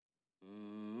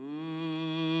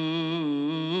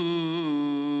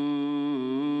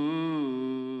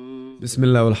بسم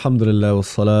الله والحمد لله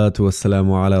والصلاة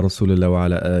والسلام على رسول الله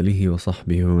وعلى آله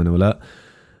وصحبه ومن والاه.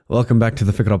 Welcome back to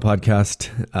the Fikrah podcast.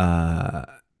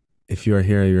 If you are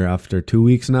here, you're after 2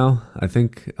 weeks now, I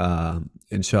think.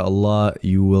 Inshallah,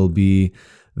 you will be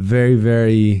very,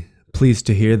 very pleased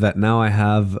to hear that now I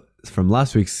have, from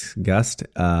last week's guest,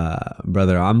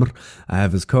 Brother Amr, I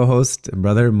have his co-host,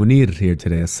 Brother Munir, here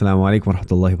today. Assalamu alaikum wa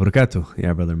rahmatullahi wa barakatuh.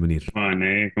 Yeah, Brother Munir.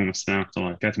 وعليكم السلام ورحمة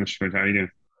الله وبركاته. Mashhud, how are you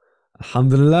doing?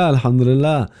 Alhamdulillah,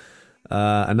 alhamdulillah.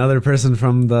 Another person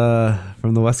from the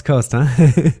West Coast, huh?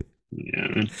 Yeah,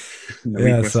 man. The weak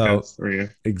Yeah, West so Coast for you.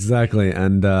 exactly.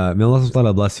 And may Allah subhanahu wa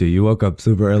ta'ala bless you. You woke up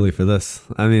super early for this.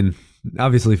 I mean,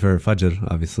 obviously for Fajr,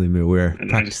 obviously we're And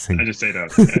I practicing. just stayed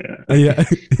up. Yeah, Yeah,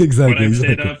 Would exactly, I have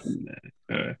stayed exactly.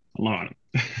 up? Allah.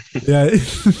 Yeah.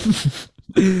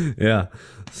 Yeah.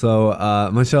 So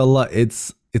mashallah,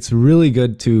 it's really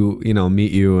good to,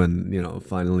 meet you and,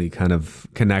 finally kind of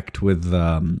connect with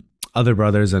other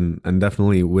brothers and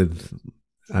definitely with,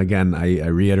 again, I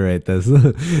reiterate this,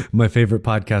 my favorite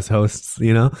podcast hosts.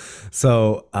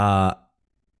 So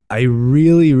I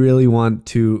really, really want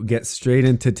to get straight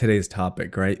into today's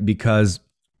topic, right? Because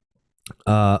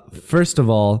first of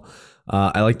all,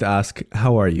 I like to ask,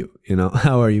 how are you?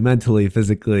 How are you mentally,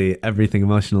 physically, everything,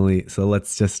 emotionally? So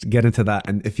let's just get into that.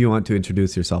 And if you want to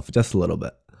introduce yourself just a little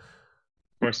bit.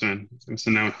 Of course, man. So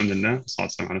now, alhamdulillah.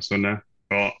 Salatu ala rasulillah.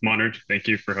 Well, I'm honored. Thank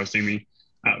you for hosting me.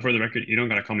 For the record, you don't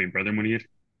gotta call me Brother Munir.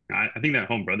 I think that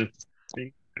whole brother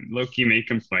thing, low-key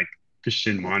make him like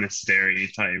Christian monastery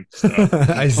type stuff.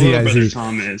 I see, Hello, I Brother see.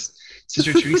 Thomas.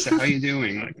 Sister Teresa, how you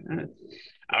doing? Like,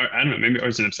 I don't know. Maybe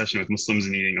there's an obsession with Muslims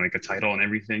needing like a title and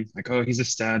everything. Like, oh, he's a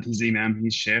Ustad, he's the Imam,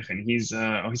 he's Sheikh, and he's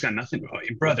got nothing. Oh,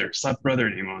 your brother, slap brother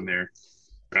name on there,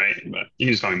 right? But you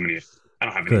can just call me Munir. I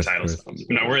don't have Of any course, of titles. course.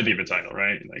 I'm not worthy of a title,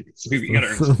 right? Like, so you gotta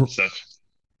earn some stuff.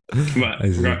 But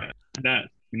I see. regard that,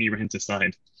 Munir rant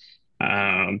aside,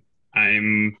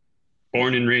 I'm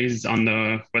born and raised on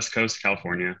the West Coast,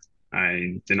 California.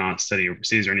 I did not study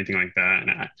overseas or anything like that.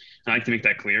 And I like to make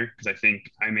that clear because I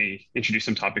think I may introduce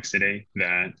some topics today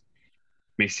that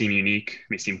may seem unique,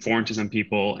 may seem foreign to some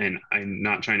people. And I'm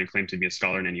not trying to claim to be a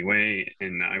scholar in any way.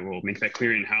 And I will make that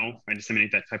clear in how I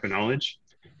disseminate that type of knowledge.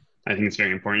 I think it's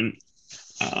very important.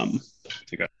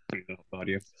 Take out the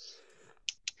audio.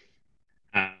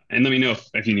 And let me know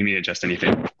if you need me to adjust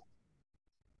anything.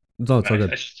 No, it's all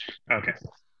good. Okay.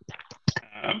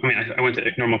 I went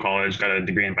to normal college, got a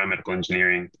degree in biomedical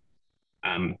engineering.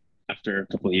 After a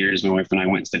couple of years, my wife and I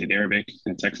went and studied Arabic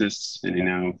in Texas, and they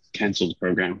now canceled the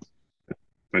program.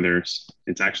 Whether it's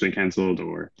actually canceled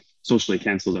or socially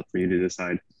canceled, up for you to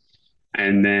decide.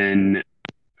 And then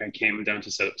I came down to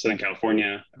Southern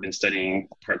California. I've been studying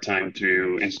part-time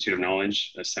through Institute of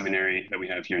Knowledge, a seminary that we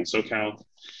have here in SoCal.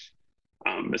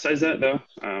 Besides that, though,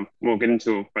 we'll get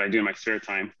into what I do in my spare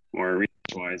time, more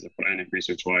research-wise, or Quranic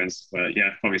research-wise. But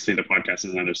yeah, obviously the podcast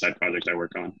is another side project I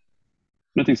work on.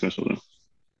 Nothing special, though.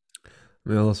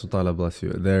 May Allah subhanahu wa ta'ala bless you.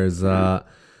 There's a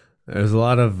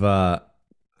lot of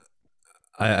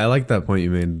I like that point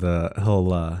you made, the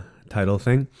whole title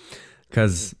thing,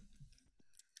 because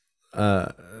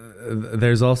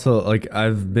there's also, like,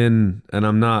 I've been, and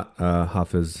I'm not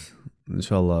Hafiz,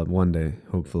 inshallah, one day,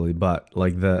 hopefully, but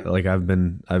I've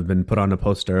been put on a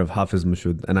poster of Hafiz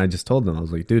Mashhud, and I just told them, I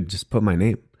was like, dude, just put my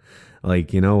name. Like,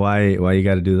 why you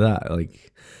got to do that?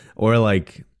 Like, or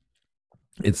like,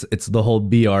 it's the whole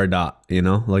BR dot,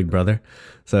 like brother.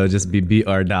 So just be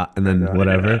BR dot and then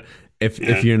whatever.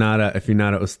 If you're not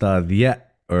a ustad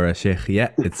yet or a sheikh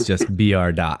yet, it's just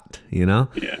BR dot, Yeah,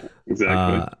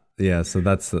 exactly. Yeah, so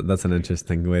that's an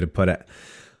interesting way to put it.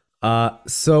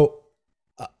 So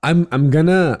I'm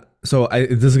gonna,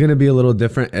 this is gonna be a little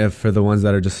different if for the ones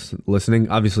that are just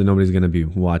listening. Obviously, nobody's gonna be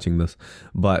watching this,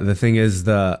 but the thing is,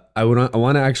 I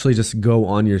want to actually just go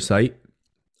on your site,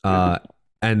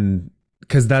 and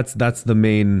because that's the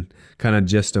main kind of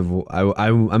gist of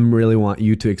I'm really want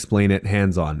you to explain it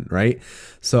hands on, right?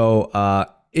 So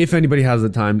if anybody has the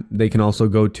time, they can also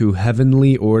go to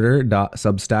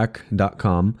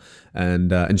heavenlyorder.substack.com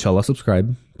and inshallah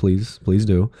subscribe, please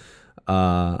do.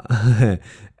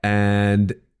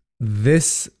 And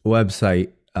this website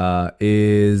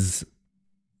is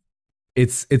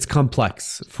it's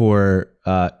complex for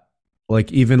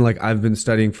like, even like I've been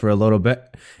studying for a little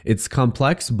bit. It's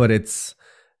complex, but it's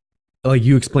like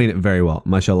you explain it very well,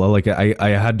 mashallah. Like I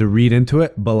had to read into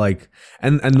it, but like,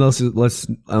 and let's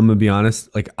I'm gonna be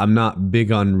honest, like I'm not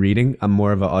big on reading. I'm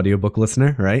more of an audiobook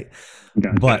listener, right?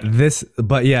 Gotcha. But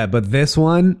this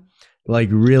one like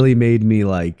really made me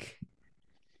like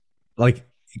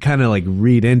kind of like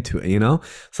read into it, you know?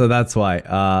 So that's why.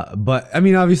 But I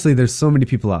mean, obviously, there's so many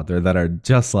people out there that are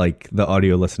just like the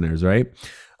audio listeners, right?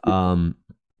 Um,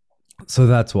 so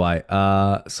that's why.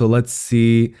 So let's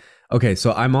see. Okay,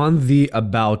 so I'm on the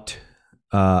about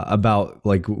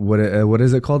like what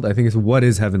is it called? I think it's what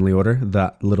is heavenly order,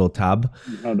 that little tab.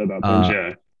 Oh, that page, Uh,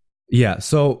 yeah. yeah.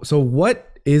 So what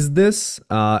is this?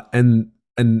 And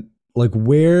like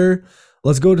where?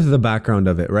 Let's go to the background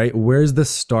of it. Right. Where's the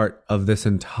start of this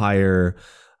entire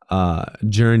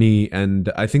journey?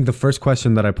 And I think the first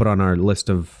question that I put on our list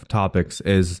of topics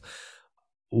is,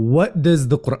 what does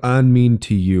the Quran mean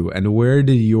to you, and where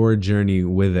did your journey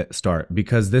with it start?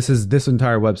 Because this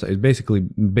entire website is basically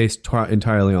based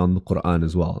entirely on the Quran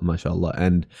as well, mashallah.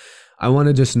 And I want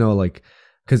to just know, like,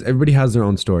 because everybody has their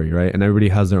own story, right? And everybody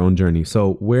has their own journey.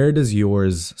 So where does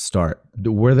yours start?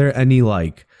 Were there any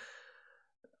like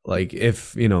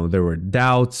if you know there were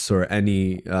doubts or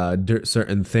any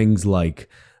certain things like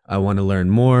I want to learn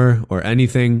more or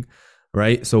anything,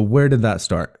 right? So where did that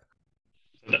start?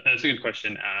 That's a good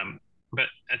question. But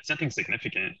it's nothing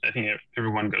significant. I think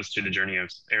everyone goes through the journey of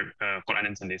Quran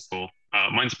in Sunday school.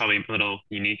 Mine's probably a little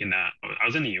unique in that I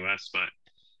was in the U.S., but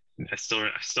I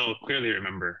still clearly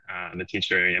remember the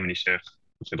teacher, Yemeni Sheikh,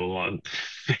 Allah,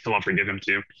 Allah forgive him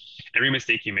too. Every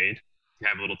mistake you made, you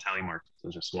have a little tally mark. So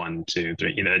just one, two,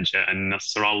 three. إِذَا جَاءَ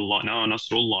Nasrullah. No,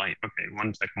 Nasrullah. Okay,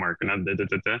 one check mark. And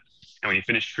when you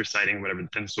finish reciting whatever the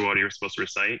 10 surah you were supposed to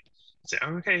recite, say,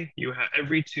 oh, okay, you have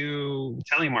every two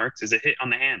tally marks is a hit on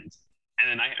the hand.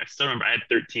 And then I still remember I had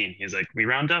 13. He's like, we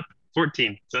round up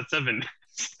 14. So that's seven.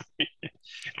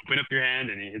 Open up your hand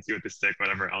and he hits you with the stick,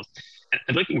 whatever else.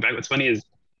 And looking back, what's funny is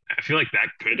I feel like that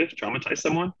could traumatize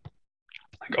someone.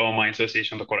 Like, oh, my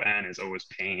association with the Quran is always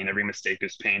pain. Every mistake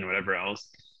is pain, whatever else.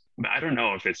 But I don't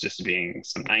know if it's just being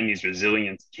some 90s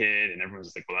resilient kid and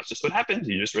everyone's like, well, that's just what happens.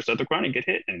 You just recite the Quran and get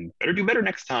hit and better do better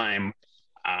next time.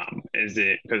 Is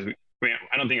it because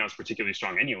I don't think I was particularly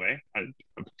strong anyway. I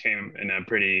came in a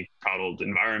pretty coddled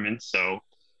environment. So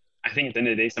I think at the end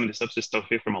of the day, some of the stuff's just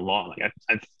tawfiq from Allah. Like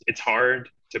it's hard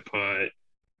to put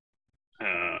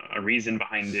a reason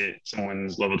behind it,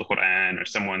 someone's love of the Quran or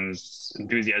someone's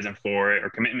enthusiasm for it or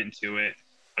commitment to it,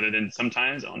 other than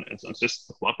sometimes it's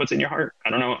just Allah puts in your heart. I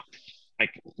don't know.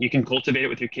 Like you can cultivate it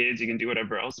with your kids, you can do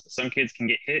whatever else. But some kids can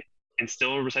get hit and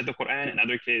still recite the Quran, and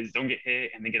other kids don't get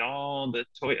hit and they get all the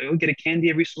toy. You'll get a candy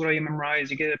every surah you memorize.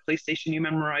 You get a PlayStation you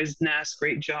memorize. Nice,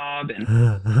 great job, and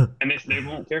they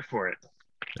won't care for it.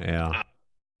 Yeah.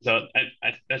 So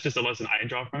that's just a lesson I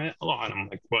draw from it. Allah, I'm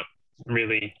like, what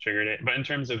really triggered it? But in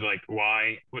terms of like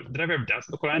why did I ever have doubts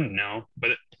with the Quran? No,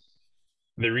 but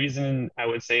the reason I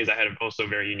would say is I had also a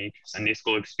very unique Sunday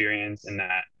school experience in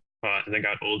that as I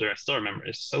got older, I still remember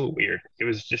it's so weird. It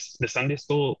was just the Sunday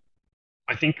school.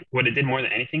 I think what it did more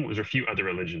than anything was refute other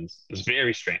religions. It was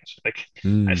very strange. Like I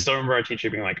Mm. still remember our teacher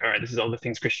being like, "All right, this is all the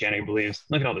things Christianity believes.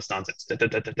 Look at all this nonsense. Da, da,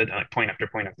 da, da, da, like point after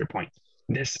point after point.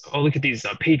 This, oh, look at these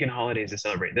pagan holidays to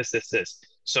celebrate. This.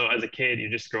 So as a kid, you're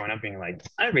just growing up being like,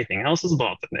 everything else is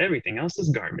batil, everything else is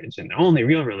garbage, and the only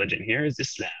real religion here is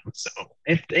Islam. So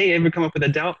if they ever come up with a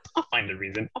doubt, I'll find a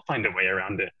reason. I'll find a way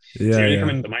around it. So Yeah, you're yeah.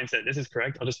 coming to the mindset, this is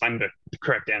correct. I'll just find the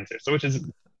correct answer. So which is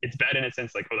it's bad in a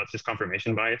sense, like, oh, that's just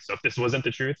confirmation bias. So if this wasn't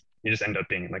the truth, you just end up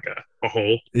being like a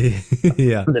hole.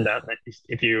 Yeah. Than that,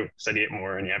 if you study it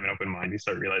more and you have an open mind, you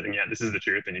start realizing, yeah, this is the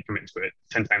truth, and you commit to it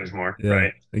 10 times more, Yeah,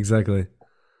 right? exactly.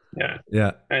 Yeah.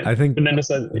 Yeah. And, I think but then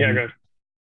besides, yeah, mhm. go.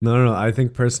 No, no, no. I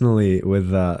think personally with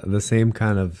the same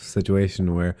kind of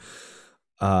situation where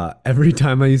every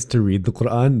time I used to read the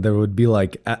Quran, there would be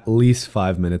like at least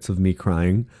 5 minutes of me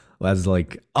crying as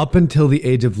like up until the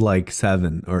age of like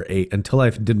 7 or 8, until I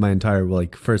did my entire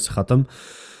like first khatam.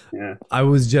 Yeah. I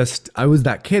was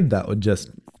that kid that would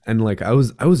just, and like I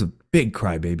was a big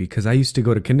crybaby because I used to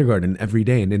go to kindergarten every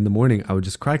day, and in the morning I would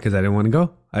just cry because I didn't want to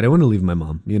go. I didn't want to leave my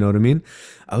mom. You know what I mean?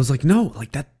 I was like, no,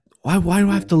 like that. Why do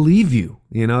I have to leave you?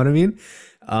 You know what I mean?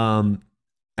 Um,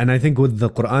 and I think with the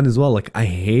Quran as well, like I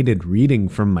hated reading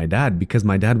from my dad because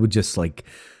my dad would just like,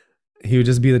 he would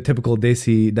just be the typical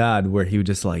Desi dad where he would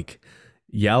just like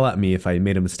yell at me if I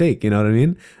made a mistake, you know what I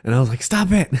mean? And I was like, stop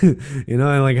it. You know,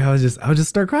 and like I would just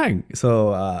start crying. So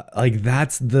like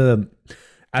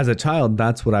as a child,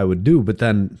 that's what I would do. But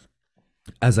then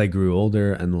as I grew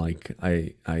older and like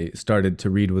I started to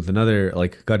read with another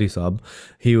like Qari Saab,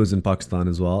 he was in Pakistan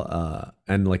as well.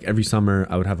 And like every summer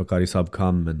I would have a Qari Saab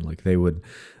come and like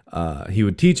he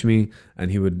would teach me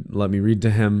and he would let me read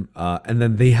to him. And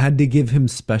then they had to give him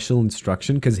special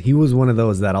instruction because he was one of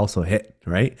those that also hit,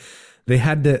 right? They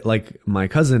had to, like my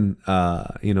cousin,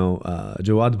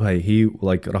 Jawad Bhai, he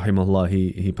like rahimahullah,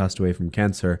 he passed away from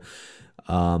cancer.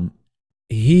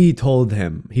 he told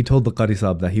the Qari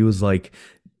Saab that he was like,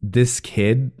 this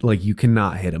kid, like you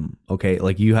cannot hit him. Okay.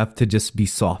 Like you have to just be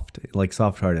soft, like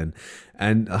soft hearted.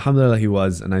 And alhamdulillah he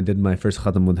was, and I did my first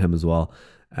khatam with him as well.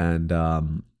 And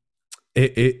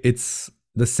it's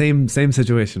the same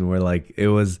situation where like it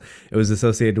was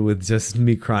associated with just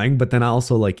me crying, but then I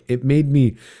also like it made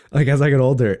me like as I get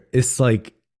older, it's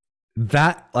like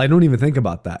that I don't even think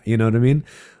about that. You know what I mean?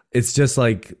 It's just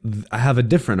like I have a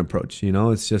different approach. You know,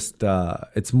 it's just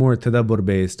it's more tadabbur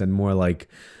based and more like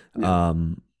Yeah.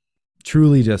 um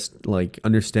truly just like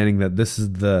understanding that this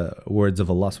is the words of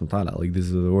Allah subhanahu wa ta'ala. Like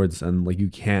these are the words and like you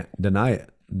can't deny it.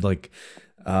 Like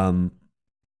um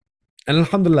and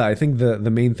alhamdulillah, I think the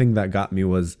main thing that got me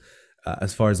was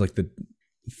as far as like the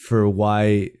for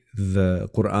why the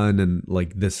Quran and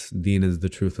like this deen is the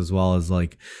truth, as well as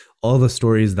like all the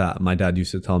stories that my dad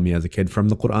used to tell me as a kid from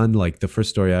the Quran. Like the first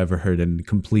story I ever heard in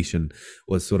completion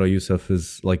was Surah Yusuf,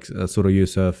 is like Surah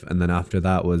Yusuf, and then after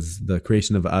that was the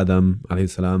creation of Adam alayhi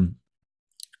salam,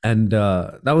 and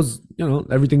that was, you know,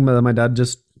 everything that my dad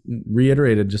just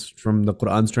reiterated just from the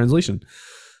Quran's translation.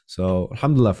 So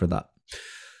alhamdulillah for that.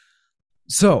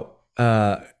 So,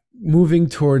 moving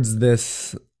towards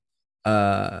this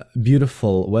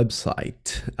beautiful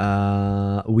website,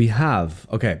 we have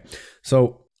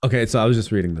so I was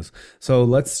just reading this. So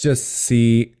let's just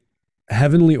see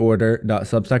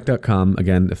heavenlyorder.substack.com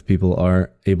again if people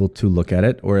are able to look at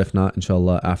it, or if not,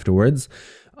 inshallah afterwards.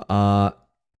 Uh,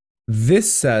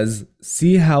 this says,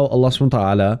 see how Allah subhanahu wa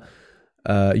ta'ala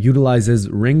utilizes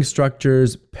ring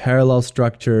structures, parallel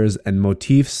structures, and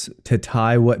motifs to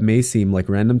tie what may seem like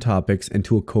random topics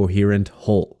into a coherent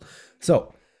whole.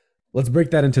 So let's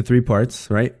break that into three parts,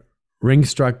 right? Ring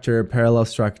structure, parallel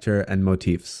structure, and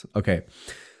motifs. Okay.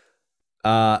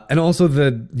 And also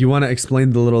you want to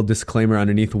explain the little disclaimer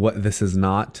underneath what this is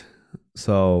not.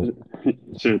 So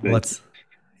Sure thing. let's,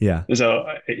 yeah. So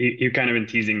you've kind of been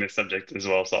teasing this subject as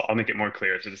well, so I'll make it more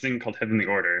clear. So this thing called heavenly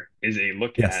order is a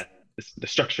look Yes. at the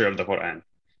structure of the Quran.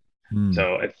 Hmm.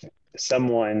 So if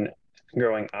someone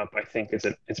growing up, I think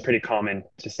it's pretty common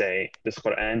to say this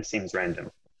Quran seems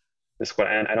random. This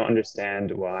Quran, I don't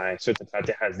understand why Surah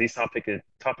Al-Fatiha has these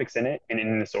topics in it and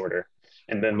in this order.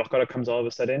 And then Baqarah comes all of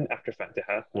a sudden after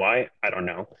Fatiha. Why? I don't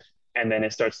know. And then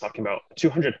it starts talking about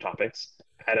 200 topics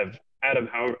out of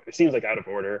how it seems like out of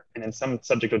order. And then some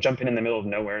subject will jump in the middle of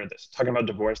nowhere. That's talking about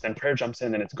divorce. Then prayer jumps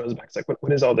in and it goes back. It's like,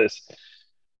 what is all this?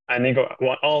 And they go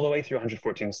all the way through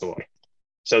 114 surah.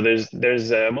 So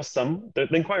there's a Muslim, the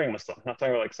inquiring Muslim, not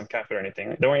talking about like some kafir or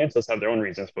anything. The Orientals have their own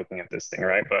reasons for looking at this thing,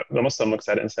 right? But the Muslim looks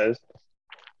at it and says,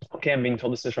 okay, I'm being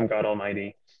told this is from God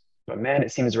Almighty, but man,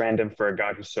 it seems random for a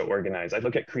God who's so organized. I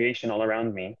look at creation all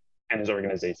around me and his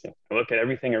organization. I look at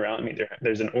everything around me.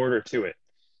 There's an order to it.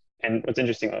 And what's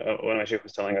interesting, one of my sheikh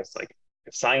was telling us, like,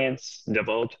 science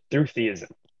developed through theism.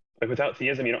 Like, without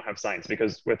theism, you don't have science,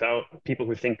 because without people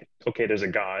who think, okay, there's a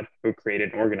God who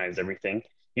created and organized everything,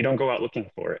 you don't go out looking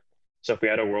for it. So if we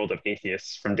had a world of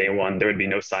atheists from day one, there would be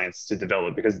no science to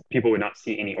develop because people would not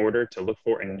see any order to look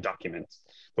for in documents.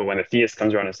 But when a theist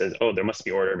comes around and says, oh, there must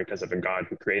be order because of a God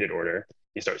who created order,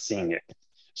 you start seeing it.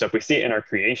 So if we see it in our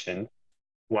creation,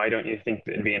 why don't you think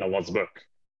that it'd be in Allah's book,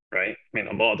 right? I mean,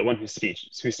 Allah, the one who speaks,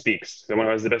 the one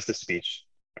who has the best of speech,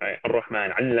 right?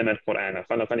 Ar-Rahman, allama al-Quran,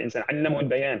 khalaqa al-insan, allamahu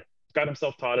al-bayan. God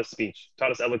himself taught us speech,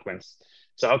 taught us eloquence.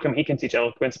 So how come he can teach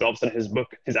eloquence, but all of a sudden his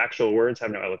book, his actual words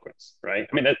have no eloquence, right?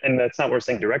 I mean, and that's not what we're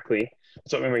saying directly.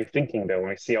 That's what we're thinking, though, when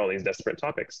we see all these desperate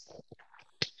topics.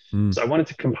 Hmm. So I wanted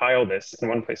to compile this in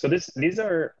one place. So this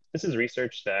is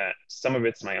research that some of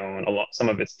it's my own, some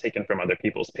of it's taken from other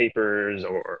people's papers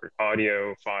or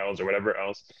audio files or whatever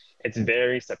else. It's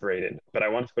very separated, but I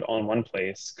want to put it all in one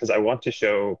place because I want to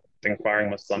show the inquiring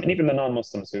Muslim and even the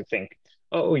non-Muslims who think,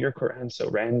 oh, your Quran's so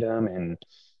random, and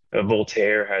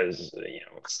Voltaire has,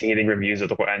 scathing reviews of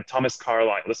the Quran. Thomas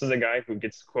Carlyle, this is a guy who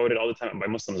gets quoted all the time by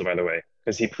Muslims, by the way,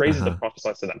 because he praises the Uh-huh. Prophet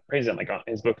ﷺ, praises him, like on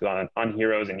his book on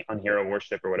heroes and on hero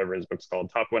worship or whatever his book's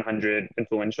called, top 100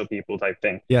 influential people type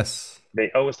thing. Yes. They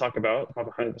always talk about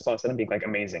Prophet Muhammad ﷺ being like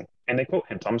amazing, and they quote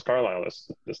him, Thomas Carlyle,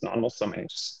 this non-Muslim, and he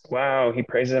just, wow, he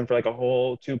praises him for like a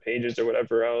whole 2 pages or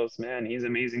whatever else. Man, he's an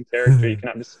amazing character. You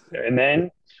cannot just. And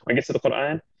then when it gets to the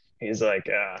Quran, he's like,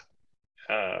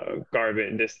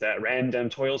 garbage, this, that, random,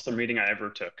 toilsome reading I ever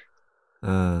took.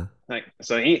 uh, Like,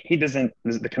 so he doesn't,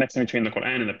 the connection between the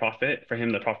Quran and the Prophet, for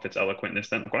him, the Prophet's eloquent, this,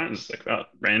 that. The Quran is like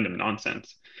random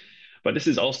nonsense. But this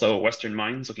is also Western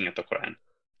minds looking at the Quran.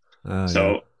 yeah.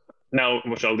 So now,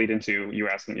 which I'll lead into you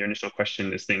asking your initial question,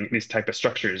 these type of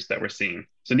structures that we're seeing.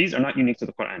 So these are not unique to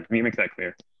the Quran. Let me make that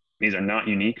clear. These are not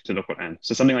unique to the Quran.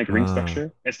 So something like ring Ah,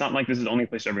 structure, it's not like this is the only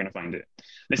place you're ever going to find it.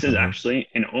 This is uh-huh. actually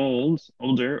an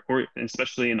older, or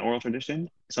especially in the oral tradition,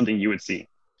 something you would see.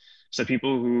 So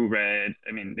people who read,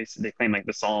 I mean, they claim like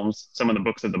the Psalms, some of the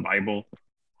books of the Bible,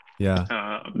 Yeah.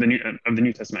 the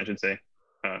New Testament, I should say,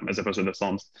 as opposed to the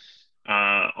Psalms.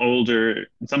 Older,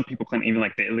 some people claim even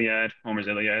like the Iliad, Homer's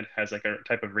Iliad, has like a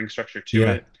type of ring structure to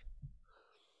Yeah. it.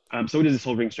 So what is this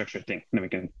whole ring structure thing? And then we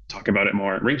can talk about it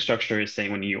more. Ring structure is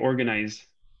saying when you organize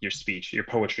your speech, your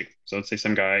poetry. So let's say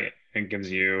some guy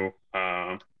gives you,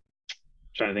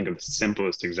 trying to think of the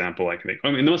simplest example I can think.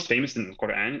 I mean, the most famous in the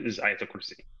Quran is Ayatul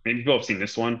Kursi. Maybe people have seen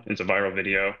this one. It's a viral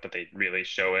video, but they really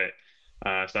show it.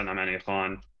 Sayyidina Mani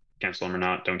Khan, cancel him or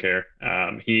not, don't care.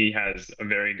 He has a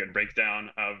very good breakdown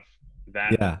of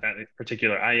Yeah. that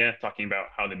particular ayah, talking about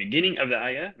how the beginning of the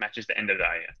ayah matches the end of the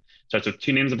ayah. Starts with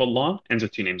two names of Allah, ends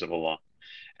with two names of Allah.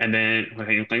 And then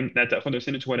that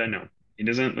تأخذ what I know. He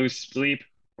doesn't lose sleep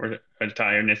or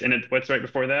tiredness. And what's right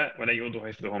before that? وَلَا يُؤْذُ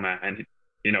حِفْظُهُمَا. And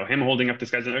him holding up the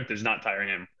skies and earth does not tire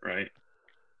him, right?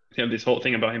 You have this whole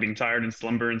thing about him being tired and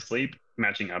slumber and sleep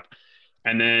matching up.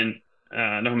 And then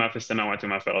له ما في السماوات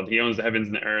وما في الأرض. He owns the heavens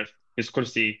and the earth. His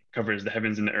kursi covers the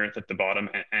heavens and the earth at the bottom.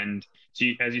 And so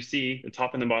as you see, the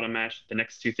top and the bottom match. The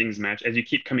next two things match. As you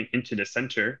keep coming into the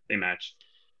center, they match.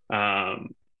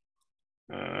 Um,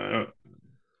 uh,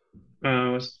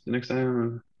 what's the next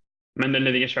time? من ذا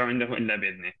الذي يشفع عنده إلا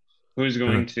بإذنه. Who's Uh-huh.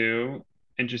 going to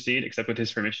intercede except with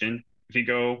his permission? If you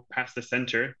go past the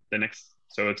center, the next,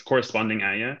 so it's corresponding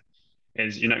ayah,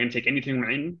 is you're not going to take anything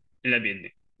معين إلا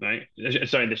بإذنه, right?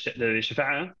 Sorry, the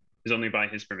shafa'a is only by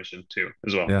his permission too,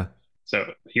 as well. Yeah.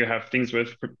 So you have things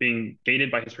with being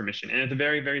gated by his permission. And at the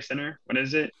very, very center, what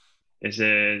is it? It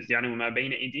says, يعلم ما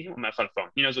بين أيديهم وما خلفهم.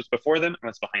 He knows what's before them and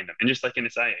what's behind them. And just like in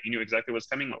this ayah, he knew exactly what's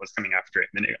coming, what was coming after it.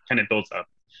 And then it kind of builds up.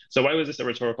 So why was this a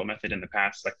rhetorical method in the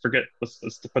past? Like, forget, let's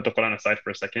put the Quran aside for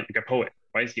a second. Like a poet,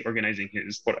 why is he organizing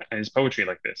his poetry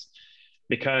like this?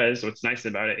 Because what's nice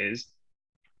about it is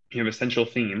you have a central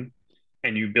theme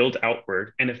and you build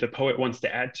outward. And if the poet wants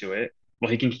to add to it,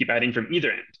 well, he can keep adding from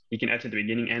either end. He can add to the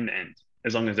beginning and the end,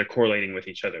 as long as they're correlating with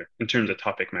each other in terms of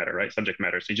topic matter, right? Subject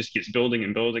matter. So he just keeps building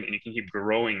and building, and you can keep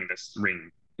growing this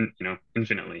ring,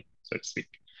 infinitely, so to speak.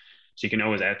 So you can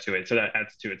always add to it. So that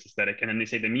adds to its aesthetic. And then they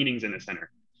say the meaning's in the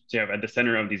center. So you have at the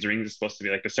center of these rings is supposed to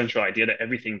be like the central idea that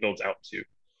everything builds out to.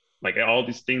 Like all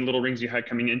these little rings you had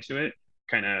coming into it,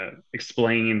 kind of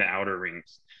explaining the outer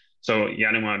rings. So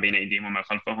يَعْلَمُ بَيْنَ أَيْدِيهِمْ وَمَا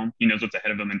خَلْفَهُم. He knows what's ahead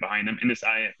of them and behind them. In this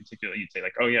ayah in particular, you'd say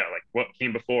like, oh yeah, like what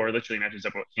came before literally matches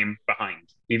up what came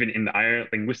behind, even in the ayah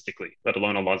linguistically, let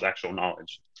alone Allah's actual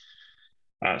knowledge.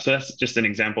 So that's just an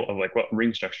example of like what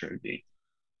ring structure would be.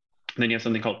 And then you have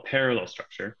something called parallel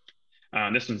structure.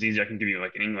 This one's easy. I can give you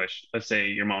like in English. Let's say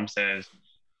your mom says,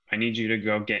 I need you to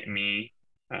go get me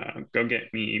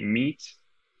meat,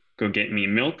 go get me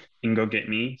milk, and go get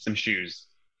me some shoes.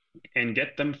 And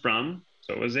get them from,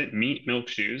 so was it meat, milk,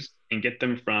 shoes, and get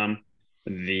them from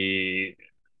the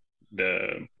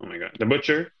oh my God, the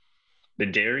butcher, the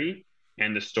dairy,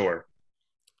 and the store.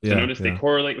 So Yeah. notice they Yeah.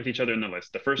 correlate with each other in the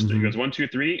list. The first three Hmm. goes one, two,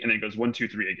 three, and then it goes one, two,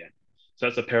 three again. So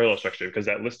that's a parallel structure because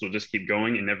that list will just keep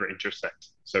going and never intersect,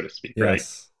 so to speak, right?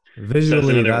 Yes. So that's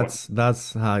Visually, another one.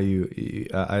 that's how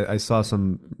I saw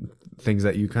some things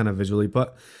that you kind of visually put.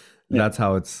 Yeah, That's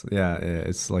how it's, yeah,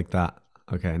 it's like that.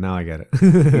 Okay, now I get it. I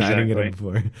didn't get it exactly.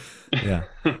 before. Yeah.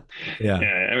 Yeah.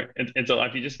 Yeah, it's a,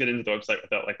 if you just get into the website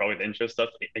without like all the intro stuff,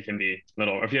 it can be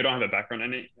little. If you don't have a background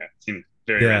in it, yeah, it seems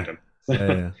very Yeah. random.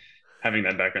 Yeah. Yeah. Having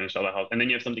that background, inshallah, helps. And then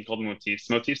you have something called motifs.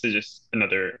 Motifs is just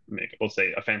another, we'll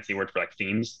say, a fancy word for like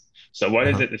themes. So why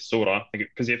is Uh-huh. it this surah?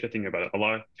 Because you have to think about it.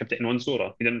 Allah kept it in one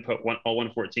surah. He didn't put all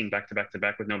 114 back to back to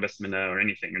back with no basmalah or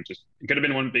anything. It could have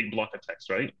been one big block of text,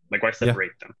 right? Like why Yeah.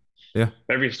 separate them? Yeah.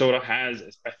 Every surah has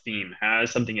a theme,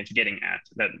 has something it's getting at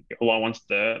that Allah wants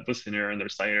the listener and the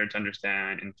reciter to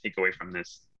understand and take away from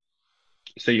this.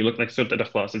 So you look like Surah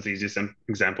Al-Ikhlas is the easiest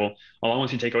example. Allah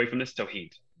wants you to take away from this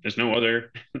Tawheed. There's no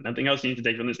other, nothing else you need to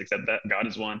take from this except that God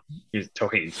is one. He's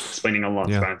Tawheed, explaining Allah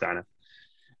Yeah. subhanahu wa ta'ala.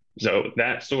 So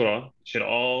that surah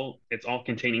it's all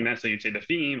containing that. So you'd say the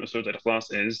theme of Surah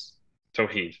Al-Ikhlas is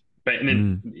Tawheed. But and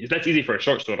then Mm. that's easy for a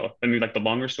short surah. I mean, like the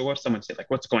longer surah, someone say like,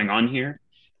 what's going on here?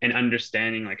 And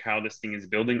understanding like how this thing is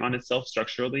building on itself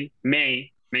structurally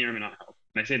may or may not help.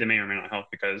 And I say they may or may not help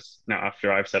because now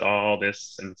after I've said all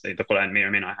this and say the Quran may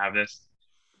or may not have this,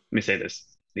 let me say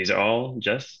this. These are all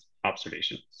just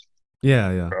observations.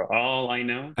 Yeah. Yeah. For all I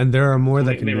know, And there are more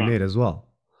that can completely be wrong. made as well.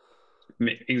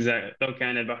 Exactly. لو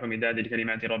كان البحر مدادا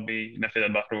لكلمات ربي نفذ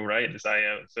البحر, right? This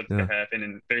ayah, Surah Yeah. Kahf, and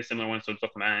in very similar ones, Surah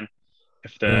Luqman.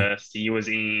 If Yeah. the sea was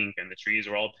ink and the trees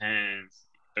were all pens,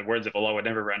 the words of Allah would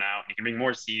never run out. You can bring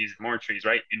more seas, more trees,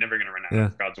 right? You're never going to run out Yeah.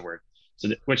 of God's word. So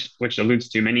which alludes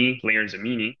to many layers of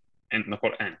meaning in the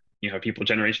Quran. You have people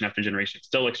generation after generation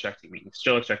still extracting meaning,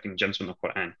 still extracting gems from the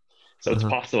Quran. So it's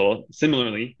Uh-huh. possible,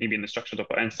 similarly, maybe in the structure of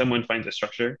the Quran, someone finds a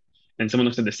structure and someone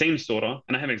looks at the same surah,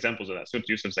 and I have examples of that. Surah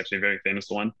Yusuf is actually a very famous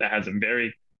one that has a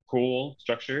very cool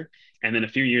structure. And then a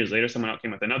few years later, someone else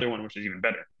came with another one, which is even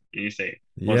better. And you say,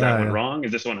 was that Yeah, one yeah. wrong?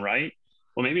 Is this one right?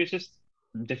 Well, maybe it's just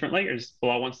different layers.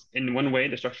 Allah wants, in one way,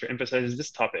 the structure emphasizes this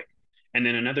topic. And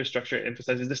then another structure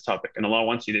emphasizes this topic. And Allah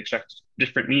wants you to extract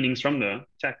different meanings from the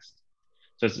text.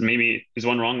 So it's maybe is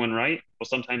one wrong, one right? Well,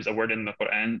 sometimes a word in the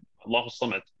Quran, Allahu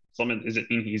Samad. Samad, does it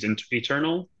mean he's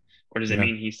eternal or does it Yeah.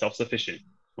 mean he's self-sufficient?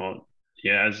 Well, he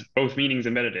has both meanings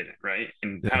embedded in it, right?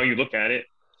 And Yeah. how you look at it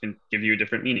can give you a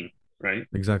different meaning, right?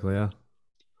 Exactly. Yeah.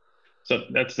 So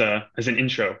that's as an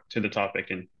intro to the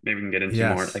topic, and maybe we can get into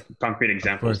more Yes. like concrete Of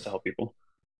examples to course. help people.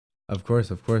 Of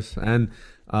course. Of course. And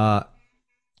uh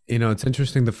it's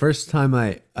interesting. The first time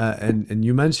and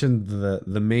you mentioned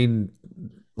the main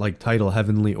like title,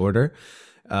 Heavenly Order.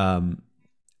 Um,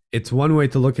 it's one way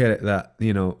to look at it that,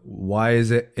 why is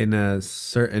it in a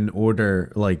certain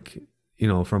order, like,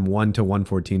 from 1 to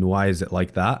 114, why is it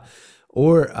like that?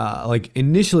 Or like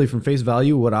initially from face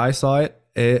value, what I saw it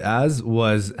as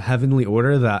was heavenly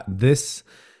order, that this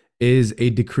is a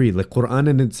decree. Like Quran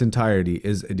in its entirety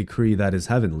is a decree that is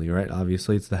heavenly, right?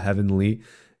 Obviously, it's the heavenly,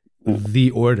 the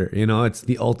order, it's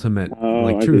the ultimate, Oh,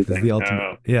 like I see what truth you're is the saying. ultimate.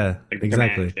 Oh, Yeah, like the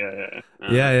command. exactly. Yeah.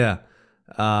 Yeah,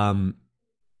 yeah.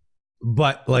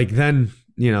 But like then,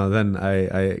 then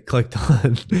I clicked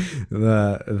on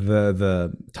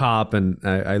the top, and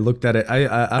I looked at it.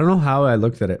 I don't know how I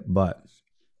looked at it, but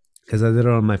because I did it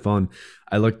on my phone,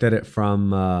 I looked at it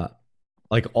from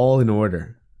like all in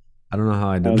order. I don't know how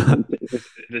I did that.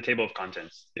 The table of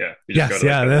contents. Yeah, you just go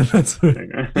Yes, to like yeah, a. that's where,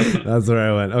 Yeah. that's where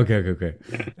I went. Okay, okay,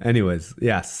 okay. Anyways,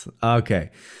 yes. Okay.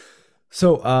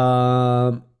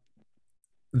 So,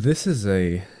 this is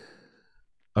a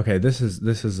okay. This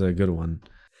is a good one.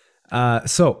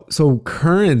 So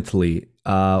currently,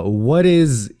 what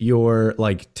is your,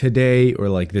 like, today, or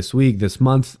like this week, this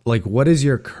month, like what is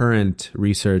your current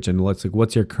research, and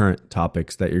what's your current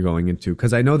topics that you're going into?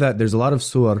 Because I know that there's a lot of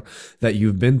surah that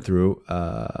you've been through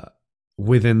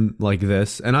within like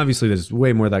this, and obviously there's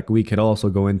way more that we could also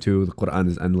go into. The Quran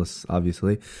is endless,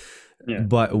 obviously, Yeah.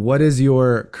 but what is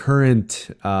your current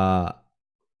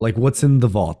like what's in the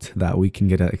vault that we can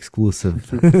get an exclusive?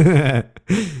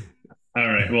 All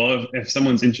right. Well, if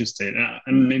someone's interested,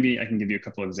 and maybe I can give you a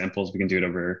couple examples. We can do it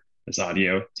over this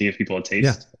audio to give people a Yeah,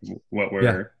 taste of what yeah,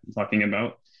 we're talking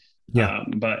about. yeah.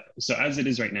 But so as it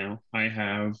is right now, I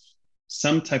have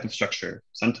some type of structure,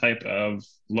 some type of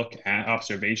look at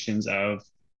observations of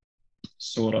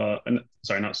surah,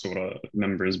 sorry, not surah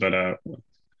numbers, but I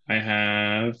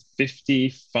have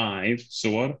 55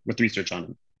 surah with research on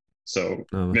them. So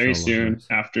Oh, very mashallah, soon nice.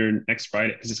 after next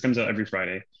Friday, because this comes out every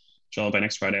Friday, inshallah, by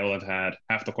next Friday, I'll have had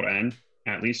half the Quran,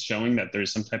 at least showing that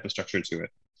there's some type of structure to it,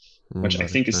 Oh, which I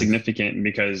think barak, is nice. significant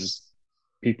because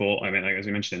people, I mean, like, as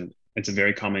we mentioned, it's a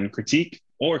very common critique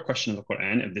or question of the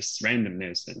Quran of this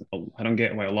randomness. And oh, I don't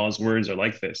get why Allah's words are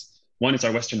like this. One, it's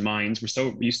our Western minds. We're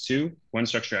so used to one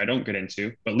structure I don't get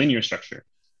into, but linear structure,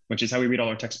 which is how we read all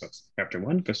our textbooks. Chapter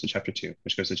one goes to chapter two,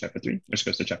 which goes to chapter three, which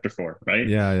goes to chapter four, right?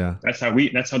 Yeah, yeah. That's how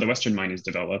the Western mind is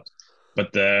developed.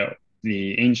 But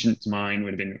the ancient mind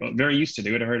would have been very used to.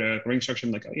 They would have heard a ring structure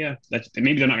and like, oh yeah, that's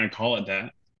maybe they're not going to call it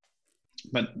that,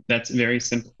 but that's very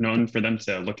simple known for them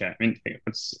to look at. I mean,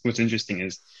 what's interesting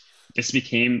is this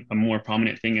became a more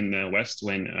prominent thing in the West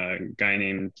when a guy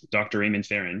named Dr. Raymond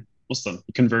Farron, Muslim,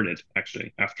 he converted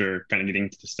actually after kind of getting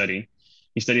to the study.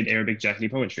 He studied Arabic Jahili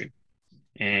poetry,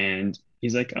 and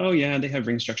he's like, oh yeah, they have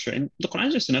ring structure, and the Quran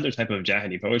is just another type of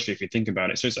Jahili poetry if you think about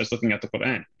it. So he starts looking at the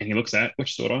Quran, and he looks at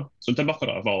which surah, Surah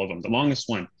Al-Baqarah of all of them, the longest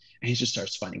one, and he just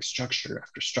starts finding structure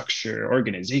after structure,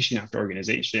 organization after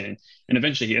organization, and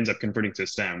eventually he ends up converting to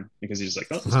Islam because he's like,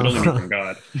 oh, this could only be from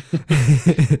God. So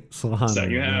you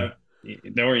Subhanallah, yeah. have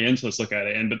the Orientalists look at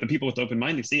it, and but the people with open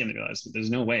mind, they see it and they realize there's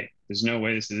no way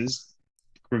this is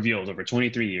revealed over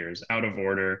 23 years out of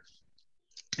order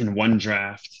in one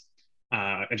draft,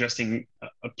 addressing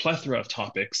a plethora of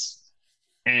topics,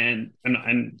 and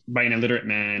by an illiterate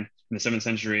man in the 7th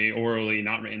century, orally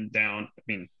not written down. I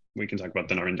mean, we can talk about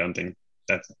the not written down thing.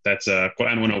 That's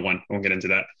Quran 101. I won't get into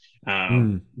that.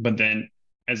 Mm, But then,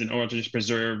 as an oral tradition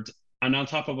preserved, and on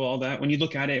top of all that, when you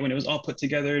look at it, when it was all put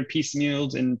together,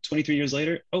 piecemealed, and 23 years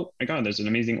later, oh my God, there's an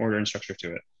amazing order and structure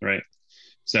to it, right?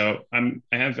 So I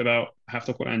have about half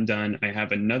the Quran done. I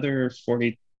have another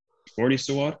 40. 40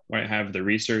 suwar, where I have the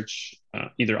research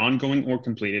either ongoing or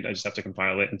completed. I just have to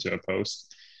compile it into a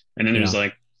post. And then there's Yeah,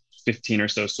 like 15 or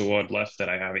so suwar left that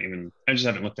I just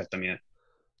haven't looked at them yet.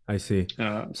 I see.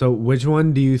 Uh, So which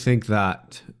one do you think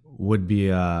that would be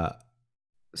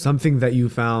something that you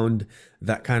found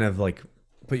that kind of like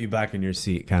put you back in your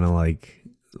seat, kind of like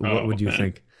what oh would you man,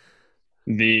 think?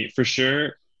 for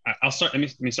sure. I'll start.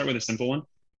 Let me start with a simple one.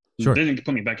 It Sure. didn't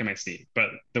put me back in my seat, but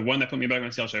the one that put me back in my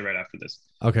seat, I'll show you right after this.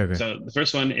 Okay, okay. So the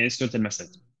first one is Surah Al-Masad.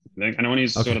 And I want to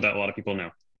use a surah Okay. that a lot of people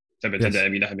know. تبت Yes. يدا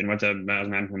أبي لهب وتب ما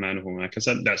أغنى عنه ماله وما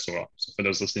كسب. That surah. So for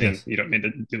those listening, Yes. you don't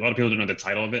a lot of people don't know the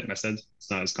title of it. Masad. It's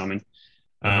not as common.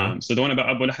 Uh-huh. So the one about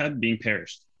Abu Lahab being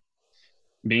perished,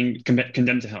 being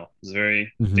condemned to hell. It's a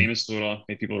very Hmm. famous surah.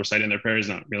 People recite in their prayers,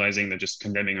 not realizing they're just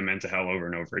condemning a man to hell over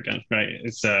and over again. Right?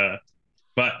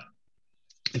 But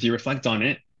if you reflect on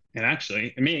it, it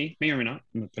may or may not,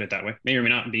 I'm gonna put it that way, may or may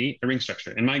not be a ring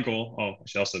structure. And my goal, I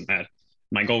should also add,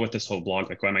 my goal with this whole blog,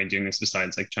 like why am I doing this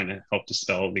besides like trying to help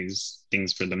dispel these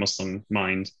things for the Muslim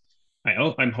mind?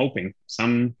 I'm hoping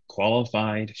some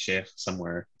qualified sheikh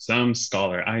somewhere, some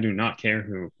scholar, I do not care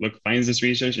who, finds this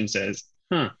research and says,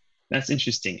 huh, that's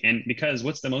interesting. And because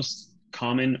what's the most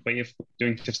common way of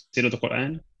doing tafsir of the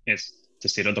Quran? Is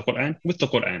tafsir of the Quran with the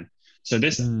Quran. So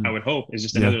this, I Mm. would hope, is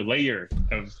just Yeah. another layer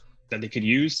of that they could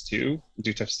use to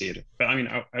do tafsir. But I mean,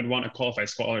 I'd want a qualified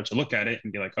scholar to look at it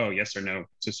and be like, oh, yes or no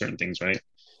to certain things, right?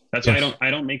 That's why Yes. I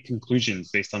don't make conclusions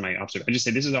based on my observation. I just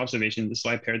say this is observation. This is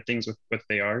why I paired things with what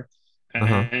they are,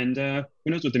 Uh-huh. and who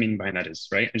knows what the meaning behind that is,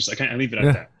 right? I leave it at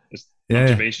Yeah. that. Just an Yeah, yeah.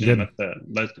 observation, and Good.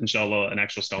 let inshallah an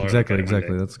actual scholar look Exactly, at it one day.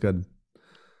 exactly. That's good.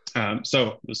 So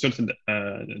sort of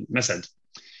Masad.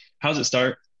 How does it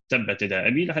start? تبت يدا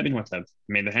أبي لهب وتب.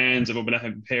 May the hands of Abu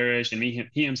Lahab perish and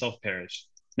he himself perish.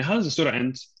 Now, how does the surah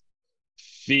end?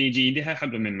 في جيدها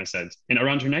حبل من مسد. And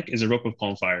around her neck is a rope of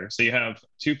palm fire. So you have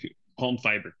palm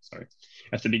fiber. Sorry.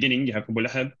 At the beginning, you have Abu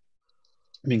Lahab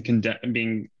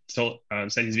being told,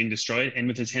 said he's being destroyed, and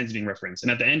with his hands being referenced.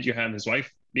 And at the end, you have his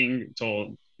wife being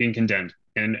condemned,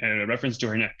 and a reference to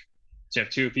her neck. So you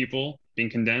have two people being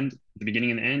condemned at the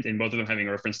beginning and the end, and both of them having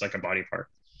a reference to like a body part.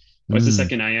 What's the Mm.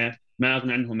 second ayah?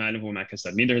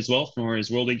 Neither his wealth nor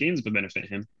his worldly gains would benefit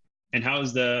him. And how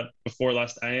is the before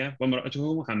last ayah? And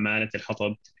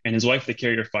his wife, the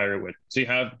carrier of firewood. So you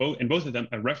have both of them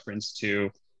a reference to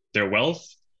their wealth,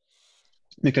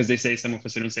 because they say some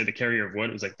Mufassirun say the carrier of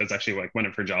wood was like that's actually like one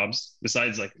of her jobs.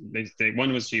 Besides, like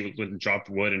one was she would drop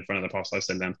wood in front of the Prophet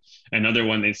said them. Another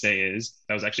one they say is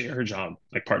that was actually her job,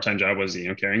 like part-time job was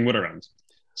carrying wood around.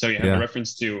 So you have a Yeah.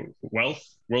 reference to wealth,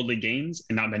 worldly gains,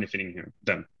 and not benefiting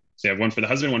them. So you have one for the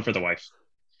husband, one for the wife,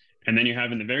 and then you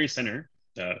have in the very center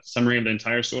the summary of the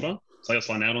entire surah.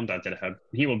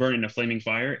 He will burn in a flaming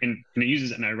fire, and it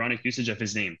uses an ironic usage of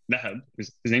his name, Lahab.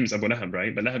 His name is Abu Lahab,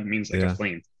 right? But Lahab means like a Yeah.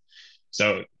 flame.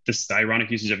 So this ironic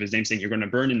usage of his name saying you're going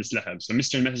to burn in this lahab. So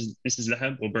Mr. and Mrs.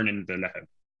 Lahab will burn in the lahab,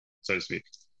 so to speak.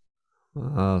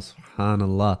 Oh,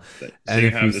 subhanallah. So And you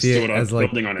if you have the see it surah as like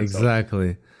building on itself.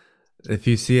 exactly, if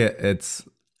you see it, it's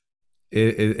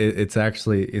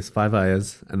actually it's five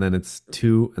ayahs, and then it's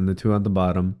two and the two on the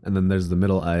bottom, and then there's the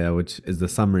middle ayah, which is the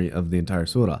summary of the entire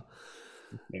surah.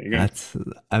 There you go. That's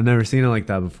I've never seen it like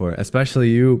that before. Especially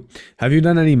you. Have you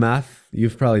done any math?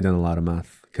 You've probably done a lot of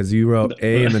math because you wrote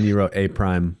A and then you wrote A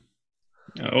prime.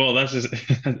 Well, that's just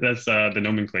that's the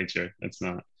nomenclature. That's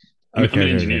not. I'm Okay, an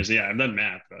okay, engineer, okay. so yeah, I've done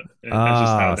math, but that's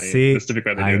just how Ah, that's see,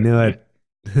 typically how they I do it. knew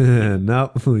Yeah. it.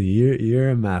 Nope, you're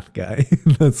a math guy.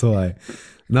 That's why.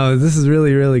 No, this is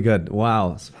really, really good.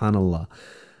 Wow, subhanallah.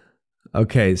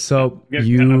 Okay, so How about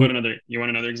you another? You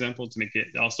want another example to make it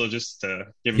also just to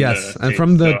give them yes, the and taste?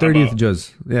 from the So how 30th about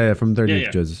juz. Yeah, yeah, from yeah, 30th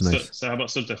yeah. juz. It's So nice. so how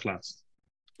about Surah Ikhlas?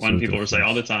 One Surah people recite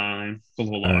all the Al-Ikhlas. time. Qul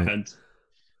All huwallahu right,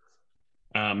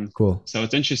 ahad. cool. So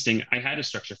it's interesting. I had a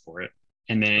structure for it.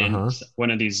 And then Uh-huh.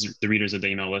 one of the readers of the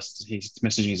email list, he's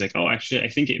messaging. He's like, "Oh, actually, I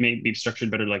think it may be structured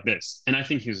better like this." And I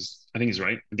think he's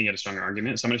right. I think he had a stronger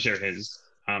argument. So I'm going to share his.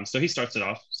 So he starts it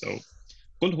off. So,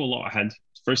 "Qul huwa Allah ahad."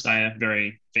 First ayah,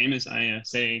 very famous ayah.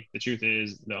 Say the truth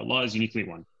is that Allah is uniquely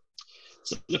one.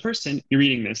 So the person you're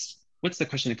reading this, what's the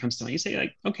question that comes to mind? You say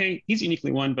like, "Okay, he's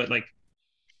uniquely one, but like,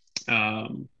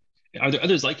 um, are there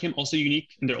others like him also unique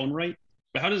in their own right?"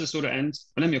 But how does the surah end?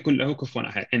 وَلَمْ يَكُنْ لَهُ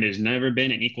كُفُوًا أَحَدٌ. And there's never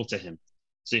been an equal to him.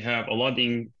 So you have Allah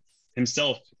being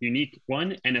himself unique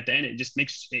one, and at the end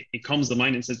it calms the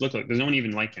mind and says, look, there's no one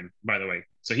even like him, by the way.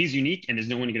 So he's unique, and there's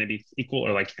no one going to be equal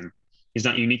or like him. He's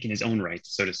not unique in his own right,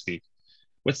 so to speak.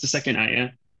 What's the second ayah?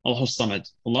 Allah Samad,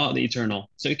 Allah the Eternal.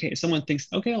 So okay, someone thinks,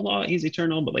 okay, Allah, He's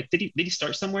eternal, but like, did he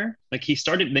start somewhere? Like he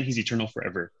started, then He's eternal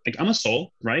forever. Like I'm a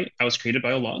soul, right? I was created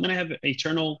by Allah, and then I have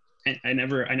eternal, and I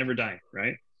never die,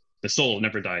 right? The soul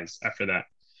never dies after that.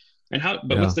 And how?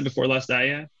 But what's Yeah. the before last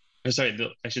ayah? Or sorry,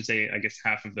 I should say, I guess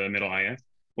half of the middle ayah.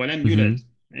 وَلَمْ يُلَدْ,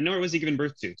 Hmm. and nor was he given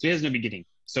birth to. So he has no beginning.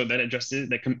 So that addresses,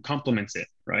 that complements it,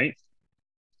 right?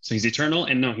 So he's eternal,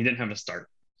 and no, he didn't have a start.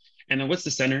 And then what's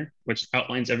the center, which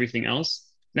outlines everything else?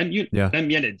 Yeah. Lam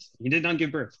yalid. He did not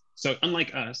give birth. So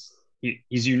unlike us,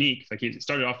 he's unique. Like he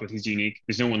started off with, he's unique.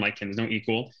 There's no one like him. There's no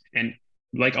equal. And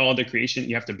like all other creation,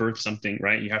 you have to birth something,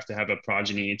 right? You have to have a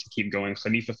progeny to keep going.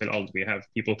 Khalifa fil ard. We have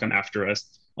people come after us.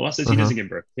 Allah says he Uh-huh. doesn't give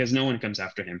birth. He has no one comes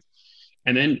after him.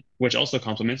 And then, which also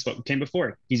complements what came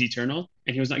before. He's eternal,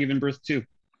 and he was not given birth to.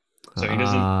 So he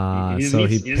doesn't. Ah, He so he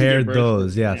needs. He doesn't give paired birth.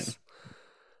 those. Yeah. Yes.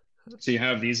 So you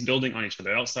have these building on each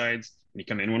other outsides, and you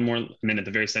come in one more, and then at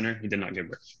the very center, he did not give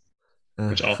birth,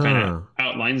 which all kind of Uh-huh.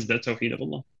 outlines the Tawheed of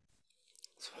Allah.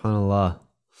 SubhanAllah.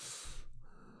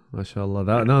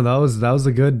 MashaAllah. That was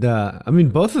a good I mean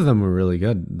both of them were really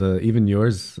good. The even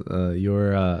yours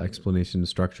your explanation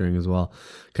structuring as well.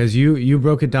 Cuz you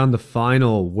broke it down, the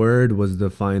final word was the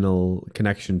final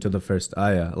connection to the first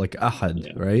ayah, like ahad,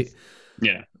 Yeah. right?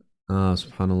 Yeah.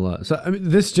 SubhanAllah. So I mean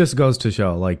this just goes to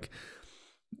show like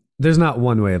there's not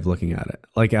one way of looking at it,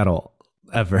 like at all,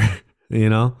 ever, you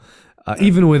know?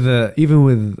 Even with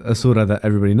a surah that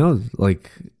everybody knows, like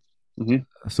Hmm.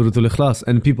 Surah Al-Ikhlas,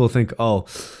 and people think, oh,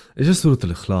 it's just Surah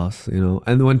Al-Ikhlas, you know.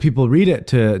 And when people read it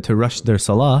to rush their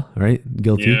salah, right?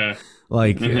 Guilty. Yeah.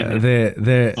 Like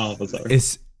they All of us are.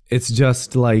 it's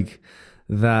just like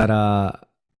that.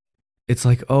 It's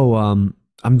like, oh,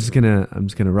 I'm just gonna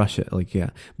rush it. Like, yeah,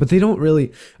 but they don't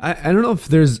really. I don't know if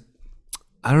there's.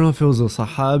 I don't know if it was a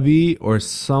Sahabi or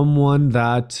someone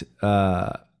that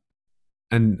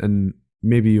and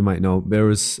maybe you might know, there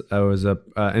was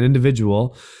an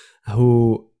individual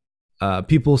who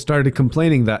people started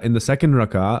complaining that in the second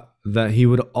rak'ah that he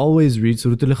would always read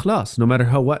Surah Al-Ikhlas, no matter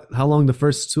how long the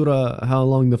first surah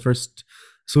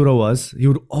was, he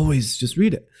would always just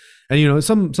read it. And you know,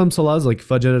 some salahs like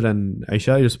Fajr and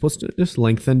Isha, you're supposed to just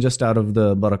lengthen just out of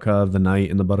the barakah of the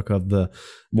night and the barakah of the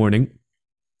morning.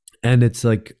 And it's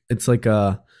like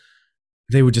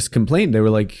they would just complain. They were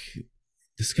like,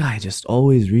 this guy just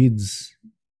always reads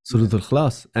Surah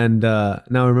Al-Ikhlas. And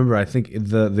now I remember, I think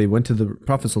they went to the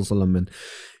Prophet ﷺ and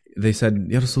they said,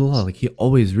 Ya Rasulullah, like he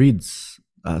always reads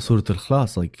Surah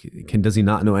Al-Ikhlas. Like, does he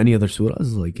not know any other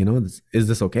surahs? Like, you know, is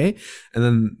this okay? And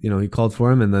then, you know, he called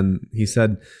for him and then he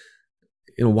said,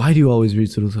 you know, why do you always read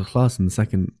Surah Al-Ikhlas in the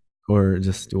second, or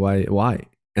just why?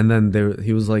 And then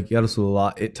he was like, Ya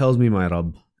Rasulullah, it tells me my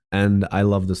Rabb, and I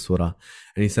love the surah.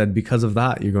 And he said, because of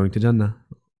that, you're going to Jannah.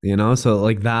 You know, so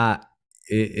like that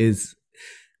is,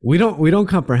 we don't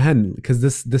comprehend, because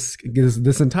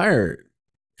this entire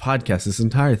podcast, this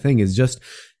entire thing is just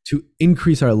to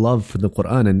increase our love for the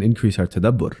Quran and increase our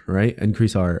tadabbur, right?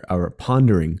 Increase our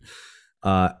pondering.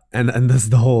 And that's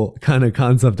the whole kind of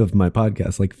concept of my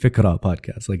podcast, like Fikrah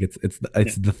podcast. Like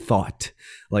it's the thought.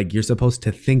 Like you're supposed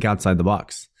to think outside the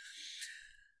box.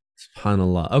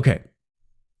 SubhanAllah. Okay.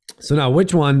 So now,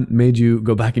 which one made you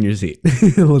go back in your seat?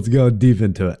 Let's go deep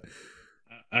into it.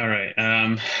 All right.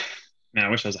 Man, I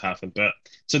wish I was a Hafid, but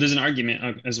so there's an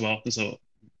argument as well. This will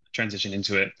transition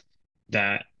into it,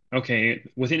 that okay,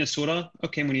 within a surah,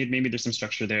 okay, maybe there's some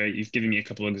structure there. You've given me a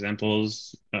couple of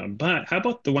examples, but how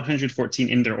about the 114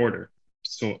 in their order?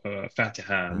 So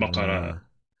Fatiha, Baqarah, Uh,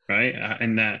 right?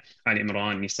 And that Ali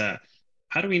Imran, Nisa.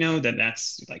 How do we know that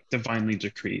that's like divinely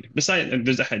decreed? Besides,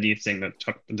 there's a hadith saying that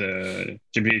the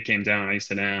Jibreel came down, alayhi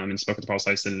salam, and spoke with the Prophet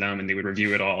alayhi salam, and they would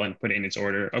review it all and put it in its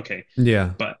order. Okay,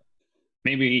 yeah. but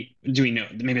maybe do we know?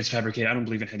 Maybe it's fabricated. I don't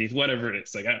believe in hadith. Whatever it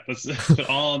is, like let's put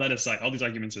all that aside, all these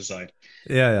arguments aside.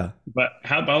 Yeah, yeah. But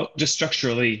how about just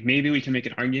structurally? Maybe we can make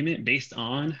an argument based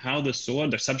on how the surah,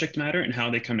 their subject matter, and how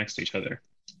they come next to each other.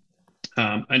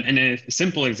 And a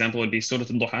simple example would be Surah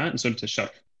Al-Duha and Surah Al-Shaq.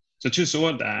 So two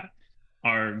surah that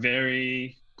are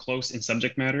very close in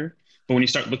subject matter, but when you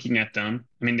start looking at them,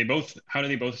 I mean, how do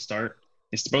they both start?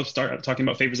 They both start talking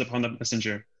about favors upon the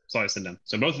Messenger, Sallallahu Alaihi Wasallam.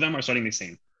 So both of them are starting the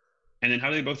same. And then how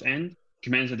do they both end?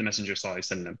 Commands of the Messenger, Sallallahu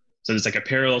Alaihi Wasallam. So there's like a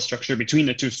parallel structure between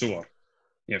the two surah.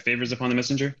 You have favors upon the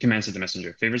Messenger, commands of the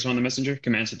Messenger. Favors upon the Messenger,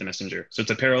 commands of the Messenger. So it's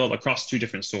a parallel across two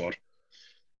different surah.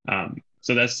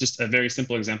 So that's just a very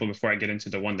simple example before I get into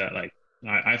the one that like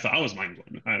I thought I was mind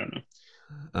blown. I don't know.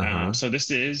 Uh-huh. So this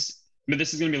is going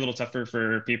to be a little tougher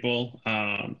for people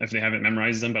if they haven't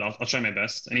memorized them, but I'll try my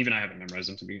best. And even I haven't memorized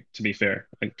them to be fair,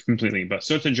 like completely. But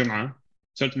Surah Al-Jum'ah,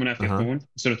 Surah Uh-huh. Al-Munafiqun,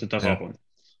 Surah Yeah. Al-Taghabun.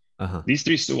 Uh-huh. These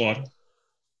three surah,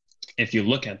 if you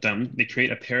look at them, they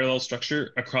create a parallel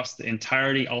structure across the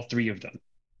entirety, all three of them.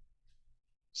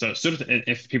 So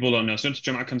if people don't know, Surah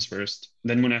Al-Jum'ah comes first,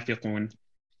 then Munafiqun,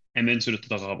 and then Surah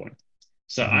Al-Taghabun.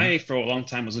 So Hmm. I, for a long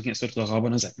time, was looking at Surah Al-Ghabun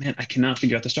and I was like, man, I cannot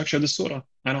figure out the structure of the surah.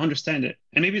 I don't understand it.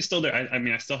 And maybe it's still there. I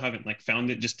mean, I still haven't like found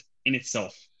it just in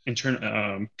itself,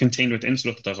 contained within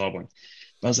Surah Al-Ghabun.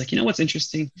 But I was like, you know what's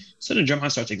interesting? Surah Al-Jum'ah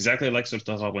starts exactly like Surah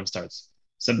Al-Ghabun starts.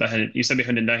 يسبح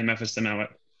لله ما في السماوات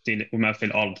وما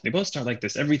في الأرض. They both start like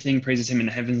this. Everything praises him in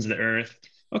the heavens, the earth.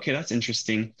 Okay, that's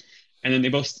interesting. And then they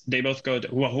both go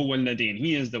وهو الذي, and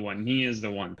he is the one, he is the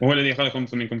one. هو الذي خلقكم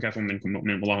فمنكم كافر ومنكم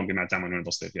مؤمن والله بما تعملون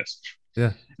بصير. Yes.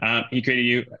 Yeah. He created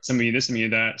you, some of you this, some of you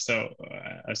that. So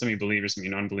some of you believers, some of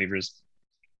you non-believers.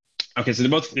 Okay, so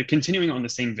they're continuing on the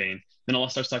same vein. Then Allah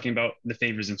starts talking about the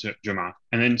favors in Jum'ah.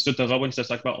 And then Surah Al-Ghabun starts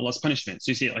talking about Allah's punishment.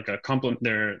 So you see it like a complement,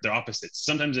 they're opposites.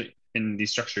 Sometimes in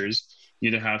these structures, you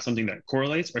either have something that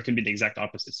correlates or it can be the exact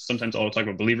opposites. Sometimes Allah will talk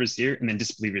about believers here and then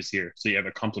disbelievers here. So you have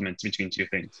a complement between two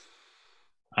things.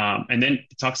 And then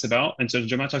it talks about, and so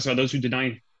Jum'ah talks about those who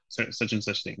deny such and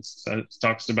such things. So it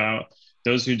talks about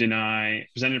those who deny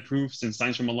presented proofs and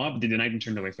signs from Allah, but they denied and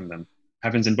turned away from them.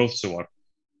 Happens in both surah.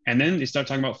 And then they start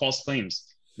talking about false claims.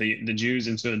 The Jews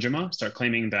in Surah Jummah start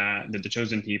claiming that the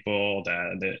chosen people,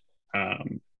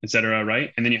 etc.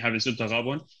 Right? And then you have in Surah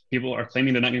Al-Ghabun, people are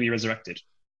claiming they're not going to be resurrected.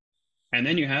 And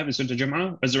then you have in Surah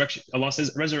Jummah, resurrection. Allah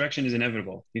says resurrection is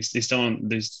inevitable. He's telling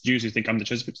these Jews who think I'm the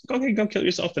chosen people, okay, go kill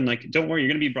yourself and like don't worry, you're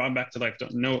going to be brought back to life.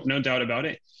 No doubt about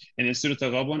it. And in Surah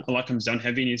Al-Ghabun, Allah comes down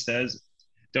heavy and He says,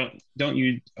 don't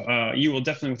you you will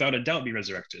definitely without a doubt be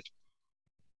resurrected.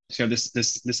 So you have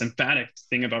this emphatic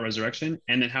thing about resurrection.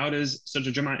 And then how does Surah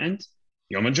Al-Jum'ah end?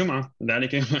 Yawm al-Jum'ah.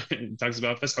 It talks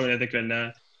about فَاسْعُوا إِلَىٰ ذِكْرِ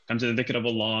اللَّهِ, come to the dhikr of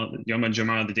Allah, Yawm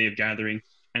al-Jum'ah, the day of gathering.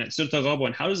 And at Surah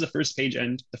Al-Ghabun, how does the first page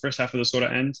end? The first half of the surah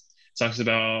end. It talks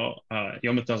about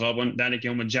Yawm al-Taghabun, ذَلِكَ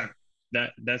يَوْمَ الْجَمْعِ.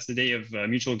 That's the day of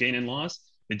mutual gain and loss,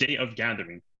 the day of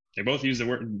gathering. They both use the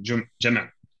word jama'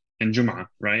 and Jum'ah,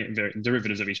 right? They're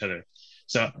derivatives of each other.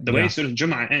 So the way Yeah. Surah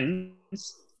Jum'ah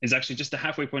ends is actually just the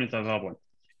halfway point of Taghabun.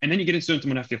 And then you get into Surah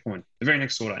Munafiqun, the very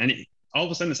next surah. And all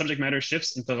of a sudden the subject matter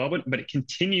shifts in Taghabun, but it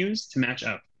continues to match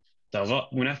up.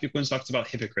 Munafiqun talks about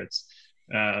hypocrites.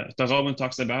 Taghabun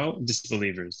talks about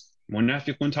disbelievers.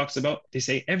 Munafiqun talks about, they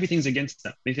say everything's against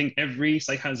them. They think every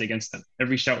sayha is against them.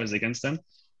 Every shout is against them.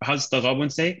 But how does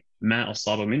Taghabun say? مَا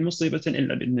أَصَابَ مِن مُصِيبَةٍ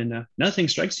إِلَّا بِإِذْنِ اللَّهِ. Nothing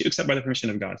strikes you except by the permission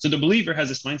of God. So the believer has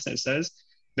this mindset that says,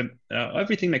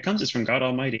 everything that comes is from God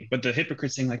Almighty. But the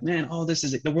hypocrites saying like, man, this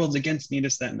is the world's against me,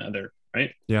 this, that, and the other,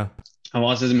 right? Yeah.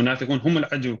 Allah says, Munafiqun hum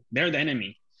al-adu. They're the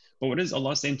enemy. But what does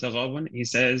Allah say in Taghabun? He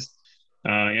says,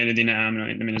 يَا الَّذِينَ آمَنُوا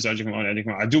إِنَّ مِنْ أَزْوَاجِكُمْ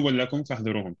وَأَوْلَادِكُمْ عَدُوًّا لَكُمْ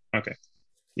فَاحْذَرُوهُم. Okay.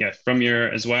 Yeah, from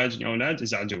your azwaj and your awlad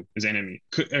is adu, is enemy,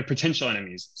 potential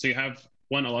enemies. So you have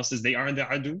one, Allah says they are the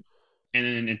adu, and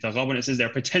then in Taghabun it says they're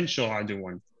potential adu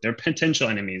one. They're potential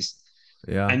enemies.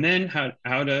 Yeah. And then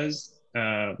how does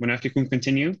Munafiqun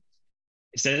continue?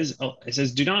 It says,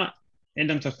 do not in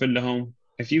lam taghfir lahum.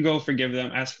 If you go forgive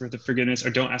them, ask for the forgiveness, or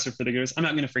don't ask for forgiveness, I'm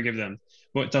not going to forgive them.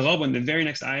 But Taghabun, the very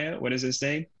next ayah, what does it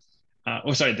say?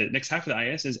 The next half of the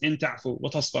ayah says, "In ta'fu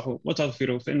wa tasfahu wa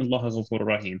taghfiru fa inna Allaha ghafurur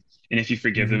rahim." And if you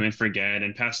forgive Hmm. them and forget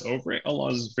and pass over it,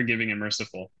 Allah is forgiving and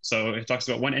merciful. So it talks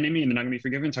about one enemy and they're not going to be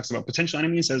forgiven. It talks about potential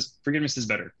enemies, says forgiveness is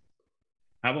better.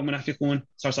 How about munafiqun?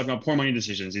 Starts talking about poor money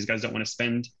decisions. These guys don't want to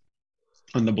spend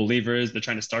on the believers. They're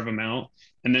trying to starve them out.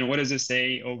 And then what does it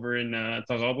say over in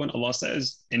Taghabun? Allah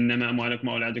says, "Innama amwalukum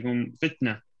wa auladukum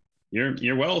fitna."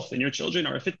 Your wealth and your children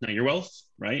are a fitna. Your wealth,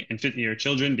 right, and your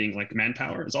children being like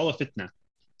manpower is all a fitna.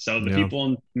 So the Yeah. people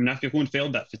in Munafiqun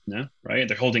failed that fitna, right?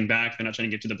 They're holding back. They're not trying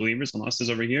to give to the believers. Allah says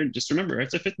over here, just remember,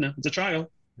 it's a fitna. It's a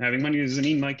trial. Having money doesn't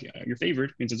mean like you're favored.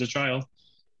 It means it's a trial.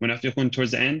 Munafiqun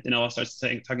towards the end, and Allah starts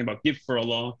talking about give for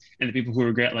Allah, and the people who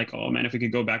regret, like, oh man, if we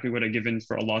could go back, we would have given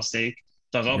for Allah's sake.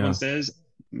 Taghabun Yeah. says,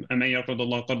 who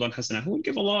would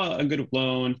give Allah a good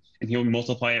loan and He will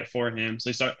multiply it for him?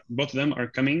 So both of them are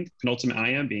coming, penultimate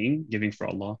ayah being giving for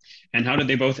Allah. And how did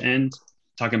they both end?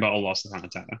 Talking about Allah subhanahu wa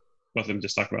ta'ala. Both of them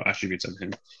just talk about attributes of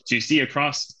Him. So you see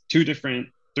across three different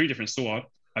surah,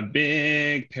 a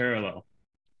big parallel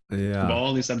of Yeah.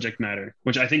 all the subject matter,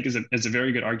 which I think is a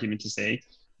very good argument to say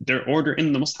their order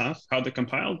in the Mus'haf, how they're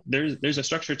compiled, there's a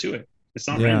structure to it. It's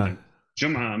not Yeah. random.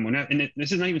 Jum'ah, and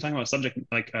this is not even talking about subject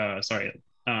like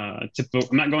typical.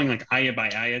 I'm not going like ayah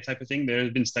by ayah type of thing. There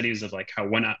have been studies of like how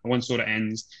one surah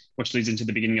ends, which leads into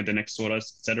the beginning of the next surah,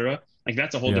 etc. Like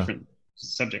that's a whole Yeah. different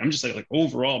subject. I'm just like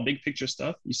overall big picture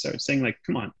stuff. You start saying like,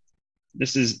 come on,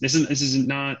 this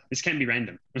can't be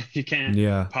random. You can't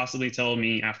Yeah. possibly tell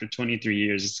me after 23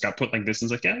 years it's got put like this. And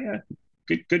it's like, yeah,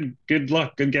 good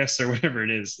luck, good guess, or whatever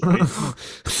it is, right?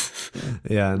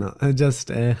 Yeah. Yeah. No, I just,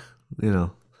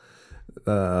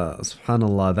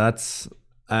 subhanallah,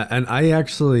 and I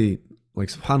actually, like,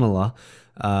 subhanallah,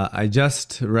 I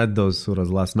just read those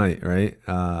surahs last night, right?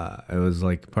 It was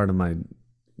like part of my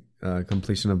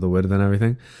completion of the wird and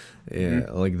everything. Yeah,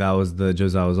 like that was the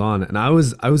juz I was on, and I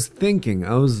was thinking,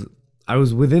 I was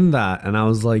within that, and I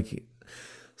was like,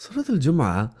 Surah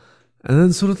Al-Jum'ah, and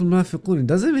then Surah Al-Munafiqun. It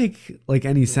doesn't make like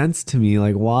any sense to me.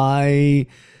 Like, why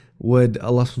would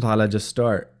Allah subhanahu wa ta'ala just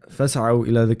start فَاسْعَوْا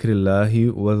إِلَى ذِكْرِ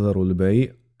اللَّهِ وَذَرُوا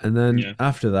الْبَيْءَ, and then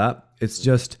after that it's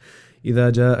just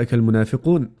إِذَا جَاءَكَ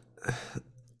الْمُنَافِقُونَ.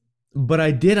 But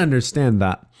I did understand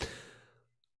that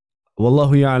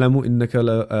وَاللَّهُ يَعْلَمُ إِنَّكَ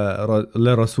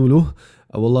لَرَسُولُهُ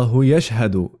وَاللَّهُ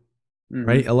يَشْهَدُ.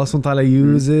 Right? Allah subhanahu wa ta'ala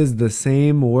uses the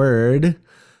same word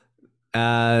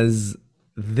as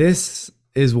this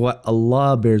is what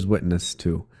Allah bears witness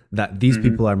to, that these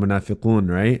people are munafiqun,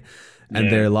 right? And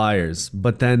they're liars.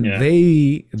 But then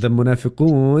the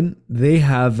munafiqun, they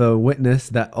have a witness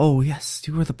that, oh yes,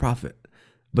 you are the prophet.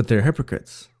 But they're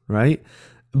hypocrites, right?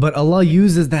 But Allah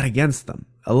uses that against them.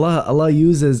 Allah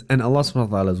uses, and Allah subhanahu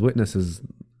wa ta'ala's witness is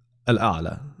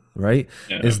al-a'la, right?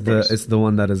 It's the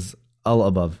one that is all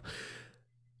above.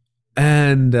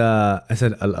 And I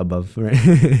said al above,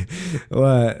 right?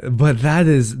 But that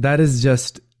is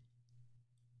just,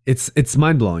 it's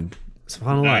mind blowing.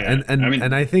 SubhanAllah.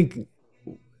 And I think,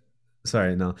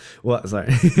 sorry,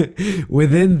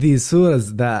 within these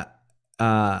surahs that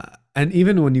and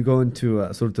even when you go into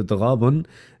Surah Al-Taghabun,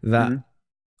 that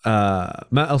ما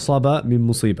أصاب من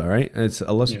مصيبة, right? It's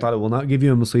Allah subhanahu wa ta'ala will not give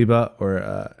you a musiba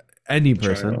or any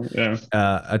person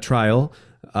a trial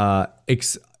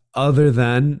other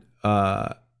than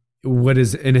what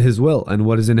is in his will, and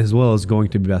what is in his will is going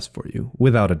to be best for you,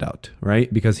 without a doubt,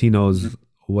 right? Because he knows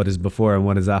what is before and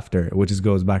what is after, which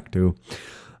goes back to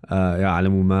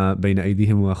يعلم ما بين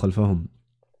أيديهم وخلفهم.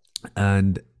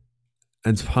 And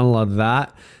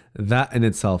subhanAllah, that in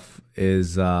itself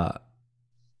is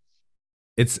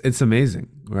it's amazing,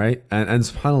 right? And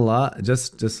subhanAllah,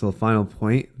 just the final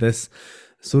point, this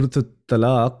Surah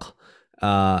Al-Talaq,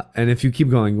 and if you keep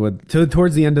going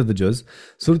towards the end of the juz,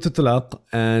 Surah Al-Talaq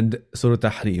and Surah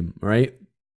Tahrim, right?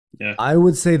 Yeah. I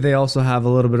would say they also have a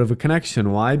little bit of a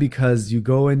connection. Why? Because you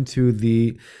go into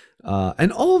the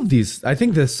and all of these, I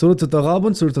think the Surah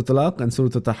Al-Taghabun, Surah Al-Talaq, and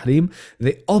Surah Al-Tahrim,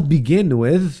 they all begin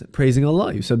with praising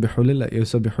Allah. Yusabbihu lillah,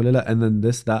 Yusabbihu lillah, and then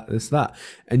this, that.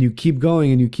 And you keep going,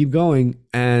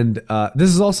 and this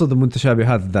is also the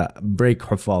Muntashabihat that break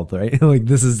Hufad, right? Like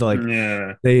this is like,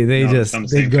 they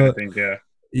go,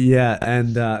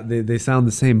 and they sound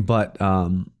the same, but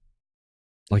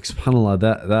like subhanAllah,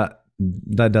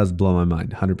 that does blow my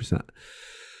mind, 100%.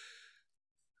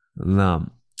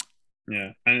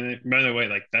 Yeah, and by the way,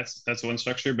 like that's one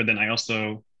structure, but then I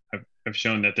also have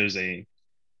shown that there's a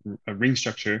ring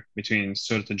structure between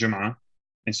Surah Al-Jum'ah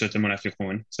and Surah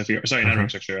Al-Munafiqun. So not a ring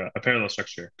structure, a parallel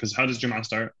structure. Because how does Jum'ah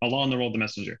start? Allah on the roll of the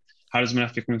messenger. How does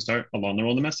Munafiqun start? Allah on the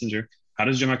roll of the messenger. How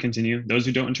does Jum'ah continue? Those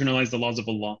who don't internalize the laws of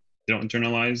Allah, they don't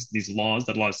internalize these laws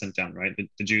that Allah has sent down, right?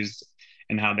 The Jews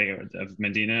and how they are of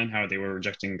Medina and how they were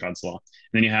rejecting God's law.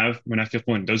 And then you have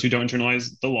Munafiqun, those who don't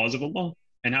internalize the laws of Allah.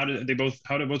 And how do both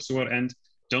surah end?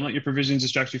 Don't let your provisions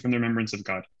distract you from the remembrance of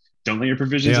God. Don't let your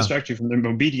provisions distract you from the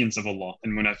obedience of Allah.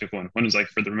 And Munafiqun, one is like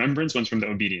for the remembrance, one's from the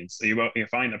obedience. So you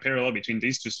find a parallel between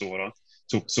these two surah.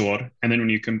 And then when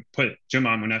you can put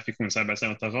Jum'ah, Munafiqun side by side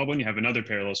with Taghabun, you have another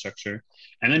parallel structure.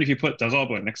 And then if you put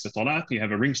Taghabun next to Talaq, you have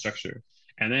a ring structure.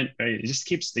 And then it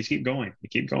just they keep going. They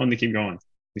keep going.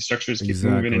 These structures keep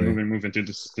moving through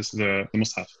the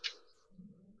Mus'haf.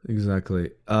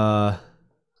 Exactly.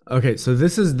 Okay, so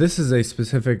this is a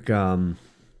specific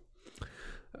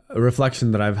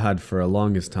reflection that I've had for a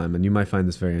longest time, and you might find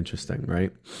this very interesting,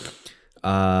 right?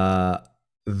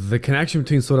 The connection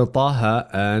between Surah Taha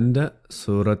and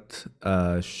Surah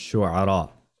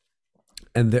Shu'ara,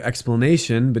 and the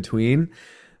explanation between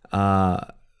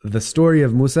the story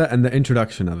of Musa and the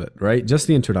introduction of it, right? Just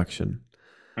the introduction.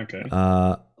 Okay.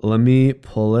 Let me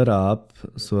pull it up.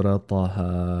 Surah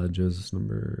Taha, juz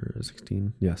number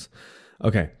 16. Yes.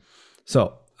 Okay.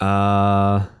 So,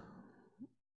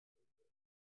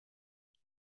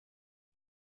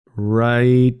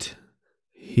 right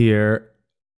here.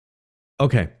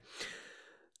 Okay.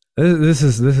 This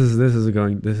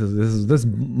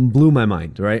blew my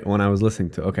mind, right? When I was listening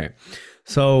to. Okay.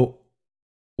 So,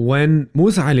 when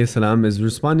Musa alayhi salam is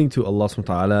responding to Allah subhanahu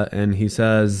wa ta'ala, and he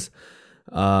says,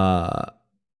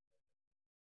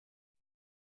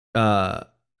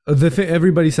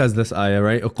 everybody says this ayah,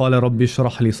 right? قال رب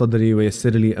اشرح لي صدري ويسر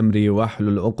لي أمري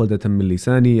واحلل عقدة من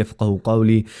لساني يفقهوا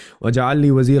قولي واجعل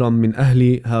لي وزيرا من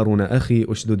أهلي هارون أخي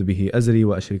أشدد به أزري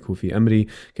وأشركه في أمري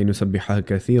كي نسبحك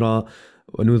كثيرا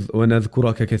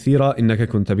ونذكرك كثيرا إنك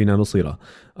كنت بنا بصيرا.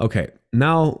 Okay,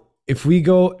 now if we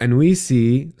go and we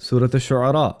see Surah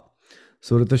Al-Shu'ara,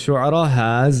 Surah Al-Shu'ara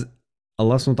has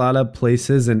Allah subhanahu wa ta'ala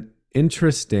places an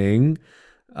interesting,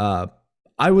 uh,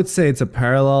 I would say it's a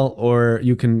parallel, or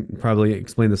you can probably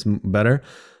explain this better.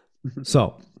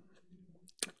 So,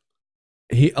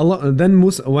 then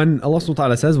Musa, when Allah subhanahu wa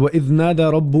ta'ala says, وَإِذْ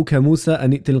نَادَى رَبُّكَ مُوسَى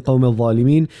أَنِ ائْتِ الْقَوْمَ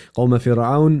الظَّالِمِينَ قَوْمَ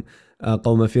فِرْعَوْنَ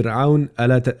قوم فرعون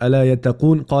ألا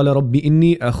يتقون قال رب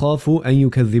إني أخاف أن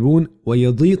يكذبون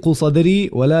ويضيق صدري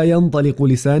ولا ينطلق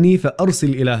لساني فأرسل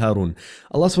إلى هارون.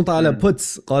 Allah subhanahu wa ta'ala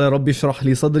puts قال رب اشرح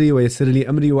لي صدري ويسر لي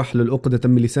أمري واحلل عقدة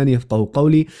من لساني يفقهوا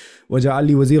قولي واجعل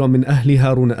لي وزيرا من أهلي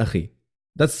هارون أخي.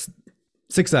 That's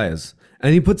 6 ayahs.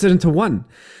 And he puts it into one.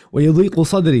 ويضيق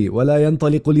صدري ولا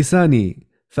ينطلق لساني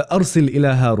فأرسل إلى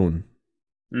هارون.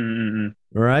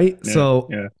 Right? Yeah, so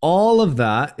all of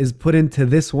that is put into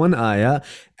this one ayah,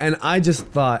 and I just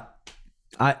thought,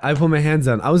 I put my hands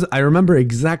down. I remember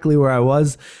exactly where I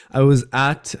was. I was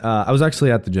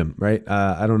actually at the gym, right?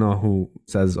 I don't know who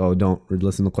says, oh, don't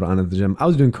listen to Quran at the gym. I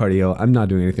was doing cardio. I'm not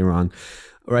doing anything wrong,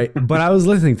 right? But I was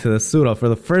listening to this surah for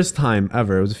the first time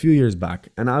ever. It was a few years back,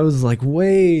 and I was like,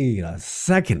 wait a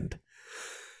second.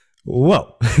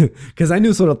 Whoa. Because I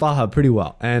knew Surah Taha pretty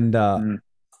well, and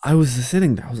I was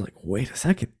sitting there. I was like, wait a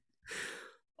second.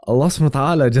 Allah subhanahu wa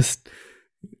ta'ala just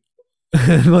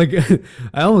like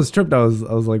I almost tripped. I was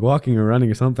like walking or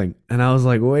running or something. And I was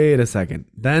like, wait a second.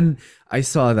 Then I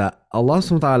saw that Allah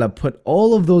subhanahu wa ta'ala put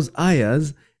all of those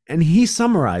ayahs and he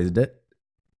summarized it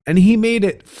and he made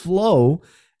it flow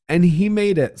and he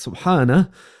made it,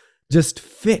 subhanah, just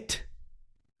fit.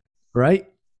 Right?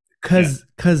 Cause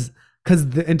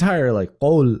the entire like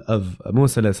qawl of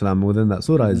Musa alayhi salam within that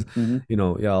surah is, you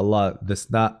know, Ya Allah, this,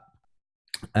 that,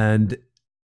 and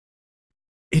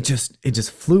it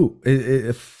just flew.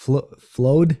 It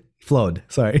flowed.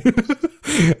 Sorry,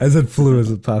 I said flew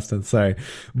as a past tense. Sorry,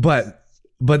 but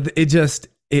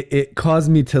it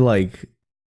caused me to like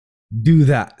do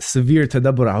that severe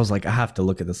tadabbur. I was like, I have to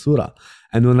look at the surah,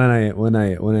 and when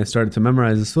I started to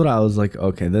memorize the surah, I was like,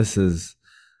 okay, this is.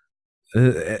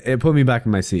 It put me back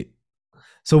in my seat.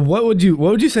 So what would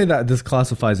you say that this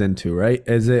classifies into, right?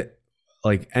 Is it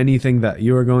like anything that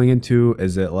you are going into?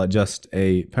 Is it like just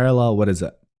a parallel? What is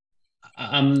it?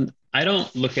 I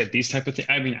don't look at these type of things.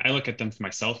 I mean, I look at them for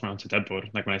myself around tadabbur.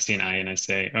 Like when I see an ayah and I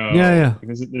say, oh, yeah.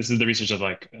 This is the research of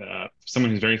like someone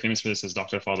who's very famous for this is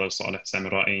Dr. Fadl Saleh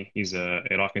Samirai. He's a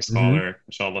Iraqi scholar.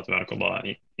 Mashallah,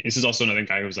 tabarakallah. This is also another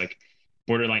guy who's like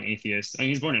borderline atheist. I mean,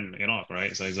 he's born in Iraq,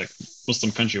 right? So he's like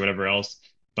Muslim country, whatever else.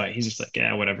 But he's just like,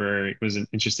 yeah, whatever. He was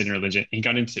interested in religion. He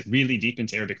got into really deep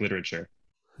into Arabic literature.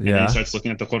 And then he starts looking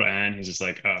at the Quran. He's just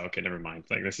like, oh, okay, never mind.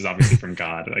 Like, this is obviously from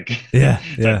God, like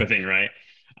type of thing, right?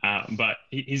 But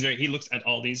he looks at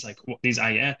all these like these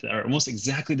ayat that are almost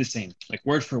exactly the same, like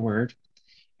word for word.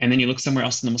 And then you look somewhere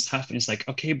else in the Mus'haf and it's like,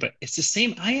 okay, but it's the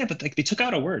same ayah, but like they took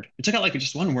out a word. They took out like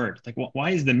just one word. Like, why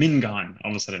is the min gone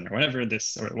all of a sudden, or whatever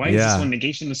this, or why is this one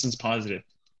negation, this one's positive?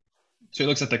 So he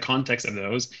looks at the context of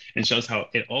those and shows how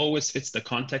it always fits the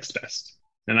context best.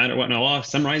 No matter what, when Allah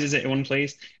summarizes it in one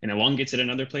place and elongates it in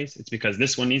another place, it's because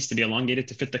this one needs to be elongated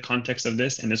to fit the context of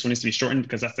this, and this one needs to be shortened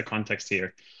because that's the context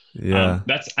here. Yeah,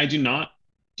 I do not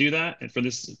do that for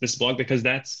this blog because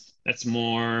that's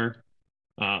more.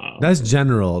 That's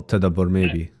general tadabbur,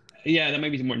 maybe. Yeah, that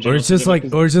might be more general. Or it's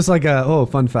just like a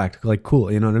fun fact, like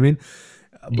cool. You know what I mean?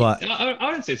 But I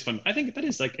wouldn't say it's fun. I think that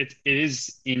is like it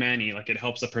is imani. Like it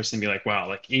helps a person be like, wow,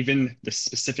 like even the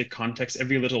specific context,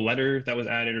 every little letter that was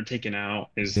added or taken out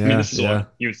is. I mean, this is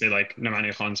what you would say like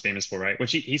Namani Khan's famous for, right?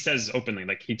 Which he says openly.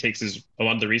 Like he takes a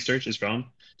lot of the research is from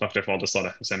Dr. Fadl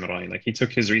Saleh Samirai. Like he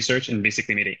took his research and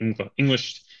basically made it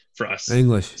English for us.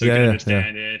 English, so we can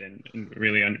understand it and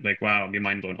really like wow, be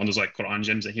mind blown. All those like Quran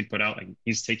gems that he'd put out, like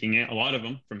he's taking it, a lot of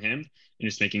them from him, and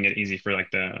just making it easy for like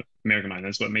the American mind.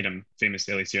 That's what made him famous,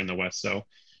 at least here in the West. So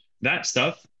that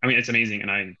stuff, I mean, it's amazing,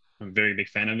 and I'm a very big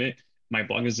fan of it. My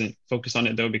blog isn't focused on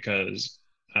it though because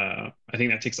I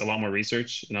think that takes a lot more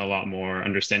research and a lot more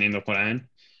understanding of the Quran.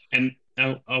 And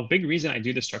a big reason I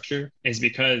do the structure is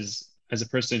because as a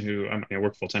person who I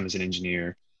work full time as an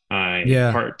engineer.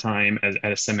 Part-time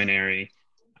at a seminary.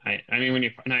 I mean,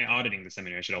 when I auditing the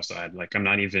seminary, I should also add, like, I'm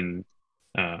not gonna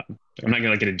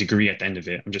like get a degree at the end of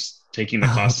it. I'm just taking the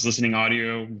classes, listening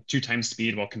audio 2 times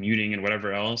speed while commuting and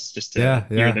whatever else, just to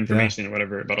hear the information and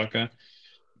whatever, barakah.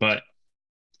 But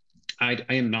I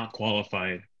am not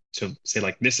qualified to say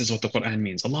like, this is what the Quran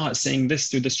means. Allah is saying this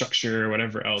through the structure or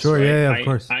whatever else. Sure, right? Of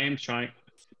course. I am trying,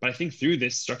 but I think through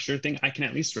this structure thing, I can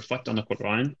at least reflect on the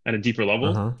Quran at a deeper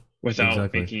level.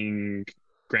 Without making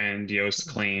grandiose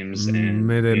claims and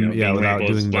Made him, yeah, being without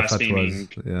labeled as doing the fatwas. blaspheming.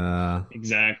 Yeah,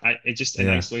 Exact. It just a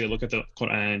yeah, nice way to look at the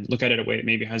Quran, look at it a way it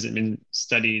maybe hasn't been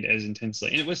studied as intensely.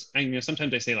 And it was,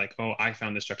 sometimes I say like, oh, I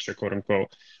found the structure, quote unquote.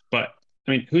 But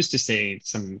I mean, who's to say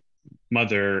some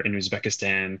mother in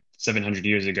Uzbekistan 700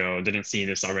 years ago didn't see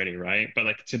this already, right? But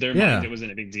like to their minds, yeah, it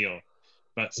wasn't a big deal.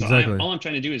 But so exactly. all I'm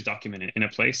trying to do is document it in a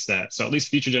place that, so at least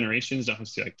future generations don't have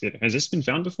to see like, has this been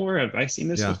found before? Have I seen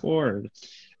this Yeah, before? Or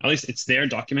at least it's there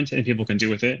documented and people can do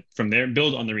with it from there,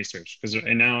 build on the research. Because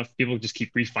and now if people just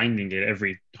keep refinding it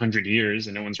every 100 years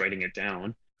and no one's writing it down,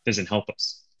 it doesn't help us.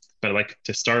 But like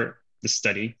to start the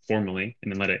study formally and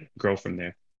then let it grow from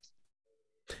there.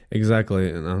 exactly.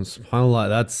 And subhanAllah,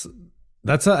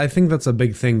 I think that's a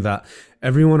big thing that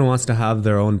everyone wants to have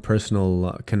their own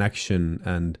personal connection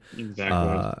and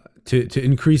Exactly. to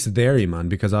increase their iman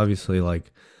because obviously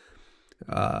like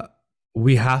uh,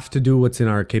 we have to do what's in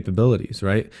our capabilities,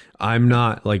 right? I'm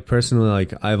not like personally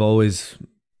like I've always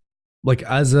like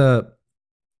as a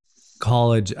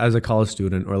college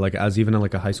student or like as even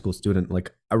like a high school student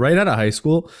like right out of high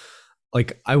school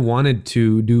like I wanted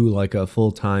to do like a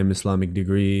full-time Islamic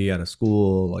degree at a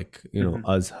school like Hmm.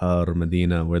 Azhar or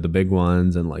Medina were the big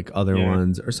ones and like other Yeah.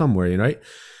 ones or somewhere, right?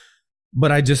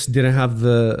 But I just didn't have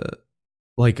the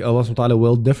like Allah subhanahu wa ta'ala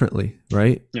willed differently,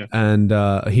 right? Yeah. And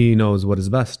he knows what is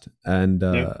best. And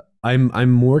Yeah.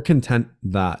 I'm more content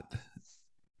that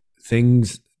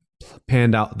things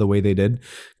panned out the way they did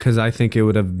because I think it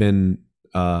would have been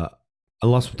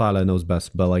Allah subhanahu wa ta'ala knows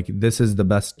best, but like this is the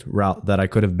best route that I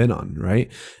could have been on,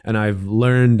 right? And I've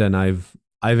learned and I've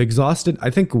exhausted. I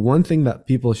think one thing that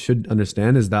people should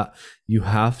understand is that you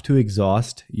have to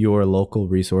exhaust your local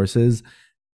resources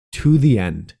to the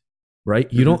end, right?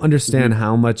 You Hmm. don't understand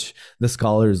how much the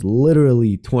scholars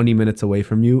literally 20 minutes away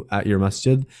from you at your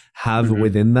masjid have Hmm.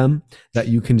 within them that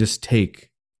you can just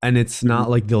take. And it's Hmm. not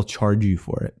like they'll charge you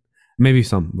for it. Maybe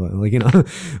some, but like,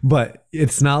 but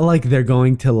it's not like they're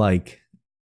going to like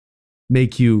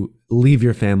make you leave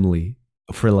your family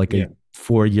for like a Yeah.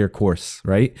 4 year course,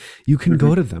 right? You can Hmm.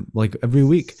 go to them like every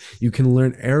week. You can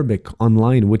learn Arabic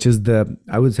online, which is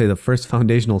I would say the first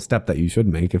foundational step that you should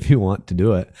make if you want to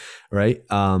do it, right?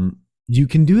 You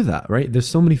can do that, right? There's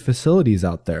so many facilities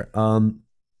out there.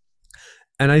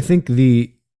 And I think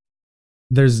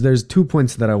there's 2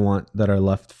 points that I want that are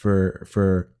left for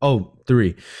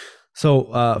three. So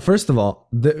first of all,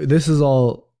 this is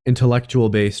all intellectual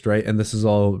based, right? And this is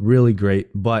all really great.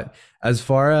 But as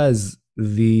far as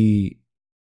the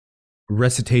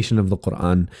recitation of the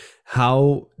Quran,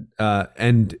 how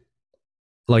and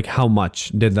like how much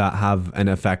did that have an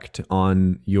effect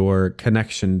on your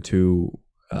connection to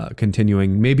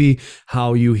continuing? Maybe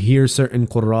how you hear certain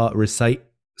Qurra recite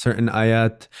certain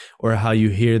ayat, or how you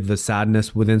hear the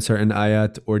sadness within certain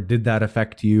ayat, or did that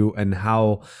affect you? And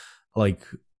like,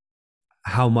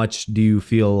 how much do you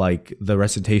feel like the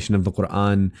recitation of the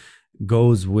Quran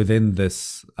goes within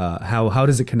this? How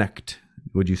does it connect?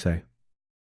 Would you say?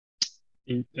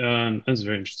 That's a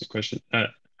very interesting question.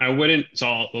 I wouldn't,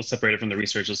 so we'll separate it from the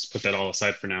research. Let's put that all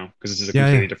aside for now because this is a Yeah, yeah,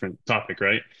 completely different topic,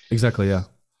 right? exactly. Yeah.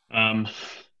 Um,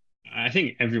 I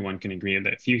think everyone can agree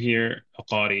that if you hear a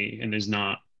qari and there's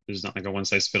not like a one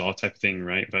size fit all type thing,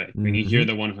 right? But when you hear Hmm.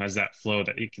 the one who has that flow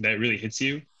that really hits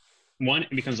you, one, it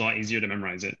becomes a lot easier to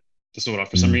memorize it. The surah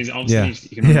for some reason, all of a sudden Yeah.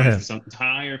 you can memorize Yeah. this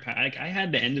entire. Like I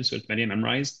had the end of Surah Maryam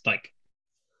memorized like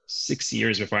 6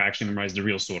 years before I actually memorized the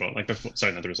real surah, like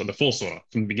sorry, not the real surah, the full surah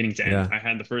from beginning to end. Yeah. I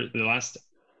had the last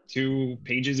 2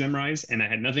 pages memorized, and I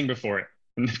had nothing before it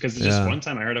because it's just Yeah. one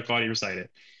time I heard a Qadi recite it,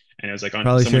 and it was like on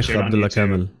Probably someone Sheikh shared on Abdullah YouTube.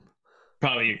 Kamil.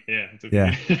 Probably, yeah.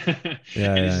 Yeah. Yeah. And it's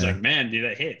Yeah. just Yeah. like, man, dude,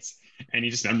 that hits. And you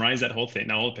just memorize that whole thing,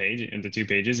 that whole page into 2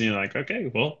 pages, and you're like,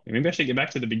 okay, well, maybe I should get back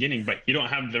to the beginning. But you don't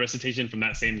have the recitation from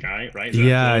that same guy, right? So that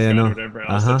Yeah. flow is Yeah. gone or No. whatever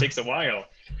Uh else. So it huh. takes a while.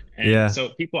 And Yeah. so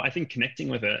people, I think connecting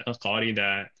with a Qari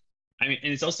that, I mean,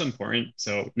 and it's also important.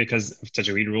 So because of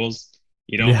Tajweed rules,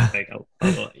 you don't Yeah. like,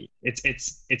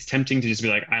 it's tempting to just be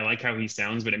like, I like how he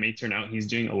sounds, but it may turn out he's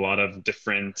doing a lot of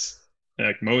different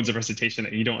like modes of recitation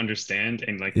that you don't understand.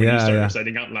 And like when you Yeah. start Yeah.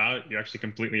 reciting out loud, you're actually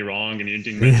completely wrong and you're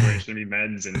doing meds where it Yeah. shouldn't be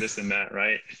meds and this and that,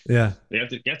 right? Yeah. You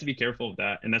have to be careful of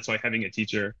that. And that's why having a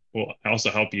teacher will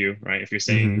also help you, right? Hmm. If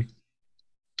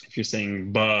you're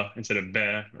saying ba instead of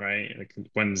be, right? Like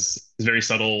one's very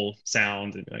subtle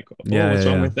sound and like, oh, Yeah. what's Yeah.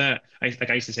 wrong Yeah. with that?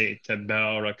 I used to say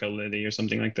tabarakalladi or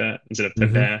something like that instead of Hmm.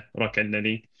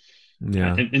 tabarakalladi.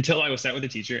 Yeah. And until I was sat with a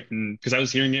teacher, and because I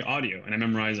was hearing it audio, and I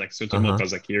memorized like Surah Uh Al-Mulk, I huh.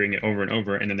 was like hearing it over and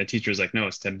over, and then the teacher was like, "No,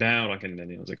 it's tabarak," and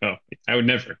then I was like, "Oh, I would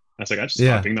never." I was like, "I'm just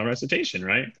Yeah. copying the recitation,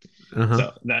 right?" Uh huh.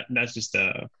 So that's just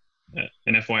an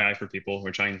FYI for people who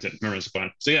are trying to memorize the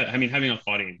Quran. So yeah, I mean, having a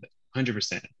Qari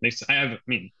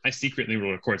 100%. I secretly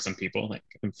will record some people, like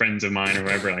friends of mine or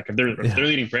whatever. Like if Yeah. they're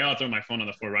leading prayer, I'll throw my phone on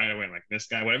the floor right away. I'm like, this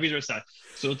guy, whatever he's reciting.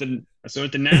 So with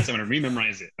the Nas, I'm gonna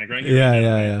rememorize it, like right here, right Yeah, now,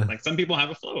 yeah, man. yeah. Like some people have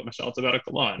a flow, mashallah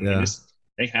tabarakallah, and Yeah.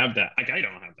 they have that. Like I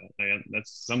don't have that. Like,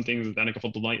 that's some things that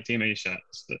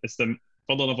it's the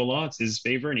fadl of Allah, it's his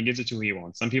favor, and he gives it to who he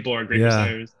wants. Some people are great Yeah.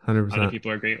 reciters, other 100%.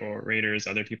 people are great orators,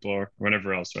 other people are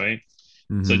whatever else, right?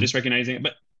 So Mm-hmm. just recognizing it.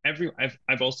 But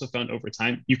I've also found over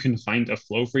time you can find a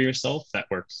flow for yourself that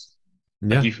works.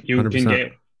 Like Yeah. you can 100%.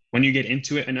 get when you get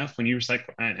into it enough, when you recite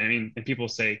Quran. I mean, and people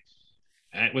say,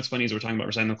 what's funny is we're talking about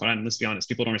reciting the Quran. Let's be honest,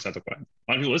 people don't recite the Quran.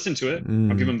 A lot of people listen to it.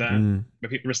 I'll give them that, Mm.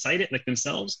 but people recite it like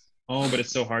themselves. Oh, but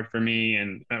it's so hard for me.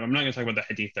 And I'm not going to talk about the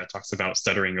hadith that talks about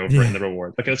stuttering over and Yeah. the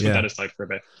reward. Okay, let's put Yeah. that aside for a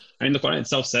bit. I mean, the Quran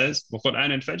itself says,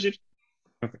 "Quran and Fajr."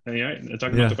 Okay, yeah,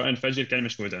 talking about the Yeah. Quran Fajr كان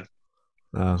مشهودا.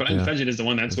 Oh, Quran yeah. Fajr is the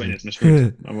one that's Mhm. witnessed,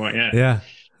 Mashhud. I'm like, yeah. Yeah.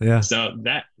 Yeah. So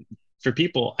that for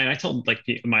people, and I told like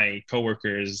my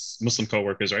coworkers, Muslim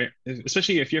coworkers, right?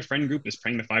 Especially if your friend group is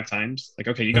praying the 5 times, like,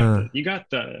 okay, Uh, you got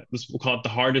the, we'll call it the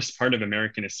hardest part of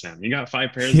American Islam. You got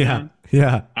 5 prayers yeah. down.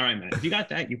 Yeah. All right, man. If you got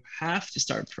that, you have to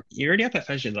start. You're already up at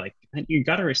Fajr, like, and you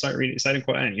got to start reciting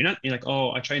Quran. You're like,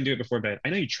 oh, I try and do it before bed.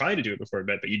 I know you try to do it before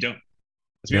bed, but you don't.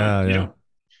 Let's be honest, Yeah. you Yeah. don't.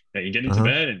 Yeah, you get into Uh-huh.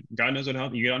 bed and God knows what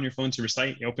help. You get on your phone to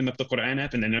recite, you open up the Quran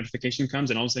app, and the notification comes,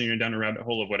 and all of a sudden you're down a rabbit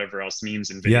hole of whatever else, memes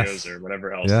and videos Yes. or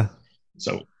whatever else. Yeah.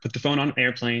 So put the phone on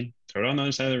airplane, throw it on the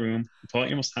other side of the room, pull out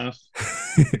your mushaf,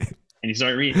 and you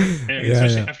start reading. And Yeah.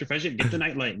 especially Yeah. after Fajr, get the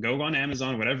nightlight. Go on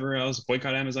Amazon, whatever else,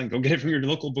 boycott Amazon. Go get it from your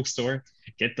local bookstore.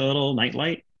 Get the little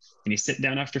nightlight, and you sit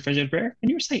down after Fajr prayer, and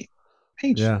you recite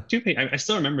page, Yeah. 2 page. I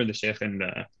still remember the sheikh, and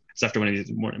it's after one of these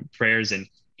morning prayers, and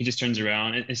he just turns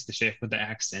around, and it's the sheikh with the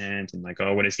accent, and like,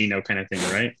 oh, what does he know, kind of thing,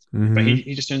 right? But Mm-hmm.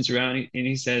 he just turns around and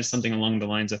he says something along the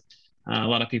lines of, a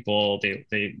lot of people they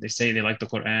say they like the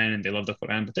Quran and they love the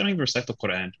Quran, but they don't even recite the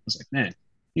Quran. I was like, man,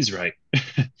 he's right.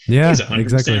 He's Yeah. 100%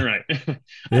 Exactly. right. I don't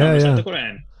Yeah. recite Yeah. the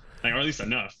Quran, like, or at least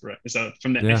enough, right? So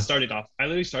from that, I Yeah. started off. I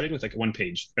literally started with like 1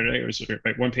 page. Right? It was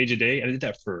like 1 page a day. I did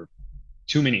that for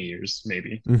too many years,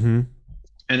 maybe. Mm-hmm.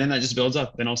 And then that just builds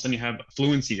up. Then all of a sudden you have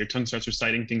fluency. Your tongue starts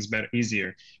reciting things better,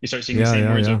 easier. You start seeing the Yeah. same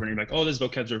Yeah. words Yeah. over, and you're like, oh, this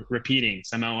vocab's repeating.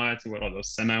 Samawati, what are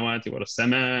those? Samawati, what are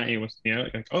samai?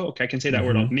 Like, oh, okay, I can say that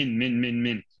word. Mm-hmm.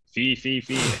 Min. Fi.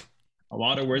 A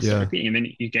lot of words start Yeah. repeating, and then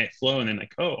you get flow, and then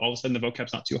like, oh, all of a sudden the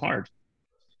vocab's not too hard.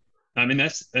 I mean,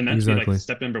 that's be like Exactly.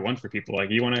 step number one for people. Like,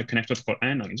 you want to connect with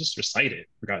Quran, like, just recite it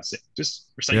for God's sake.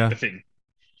 Just recite Yeah. the thing,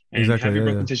 and Exactly. have your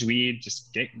Yeah. broken Yeah. tajweed.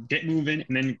 Just get moving,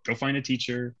 and then go find a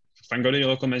teacher. Go to your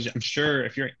local masjid. I'm sure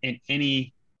if you're in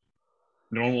any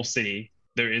normal city,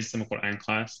 there is some Quran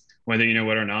class, whether you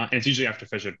know it or not. And it's usually after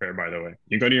Fajr prayer, by the way.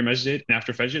 You go to your masjid, and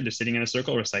after Fajr, they're sitting in a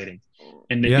circle reciting.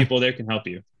 And the Yeah. people there can help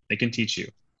you. They can teach you.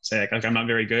 Say, like, I'm not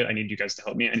very good. I need you guys to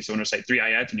help me. I need someone to recite 3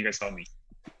 ayats, and you guys help me.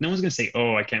 No one's going to say,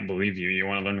 oh, I can't believe you. You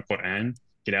want to learn the Quran?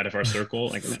 Get out of our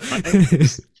circle. Like,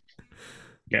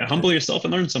 yeah, humble yourself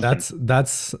and learn something.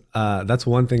 That's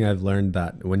one thing I've learned,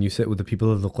 that when you sit with the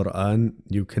people of the Quran,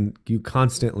 you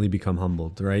constantly become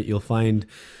humbled, right? You'll find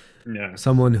Yeah.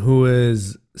 someone who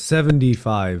is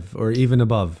 75 or even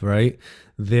above, right?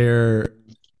 They're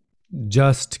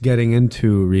just getting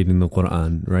into reading the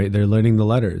Quran, right? They're learning the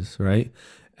letters, right?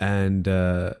 And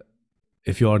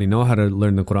if you already know how to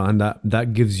learn the Quran,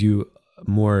 that gives you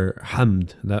more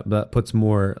hamd, that puts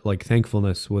more like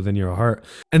thankfulness within your heart.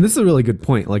 And this is a really good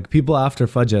point. Like, people after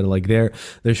Fajr, like there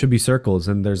should be circles,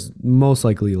 and there's most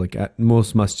likely, like at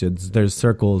most masjids, there's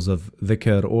circles of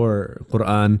dhikr or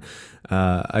Quran.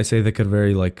 I say dhikr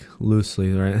very like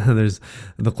loosely, right? There's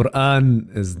the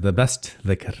Quran is the best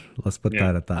dhikr. Let's put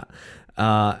that at that.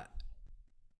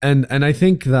 And I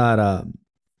think that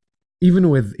even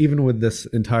with this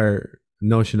entire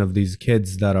notion of these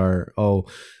kids that are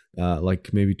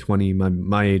like maybe 20,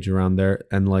 my age, around there,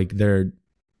 and like they're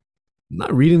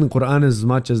not reading the Quran as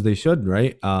much as they should,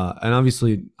 right? And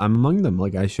obviously I'm among them.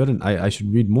 Like, I shouldn't. I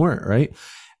should read more, right?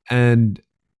 And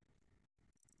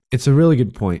it's a really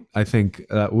good point. I think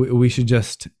we should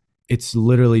just. It's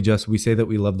literally just, we say that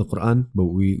we love the Quran, but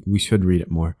we should read it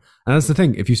more. And that's the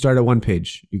thing. If you start at 1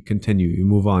 page, you continue, you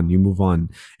move on.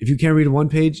 If you can't read 1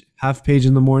 page, half page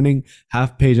in the morning,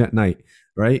 half page at night,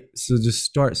 right? So just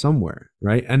start somewhere,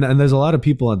 right? And there's a lot of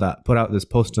people that put out this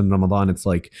post in Ramadan. It's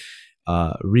like,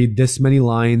 read this many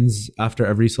lines after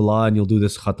every salah and you'll do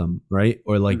this khatam, right?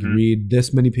 Or like, read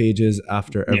this many pages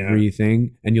after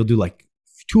everything and you'll do like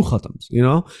 2 khatams, you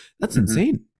know? That's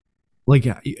insane. Like,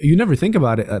 you never think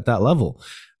about it at that level.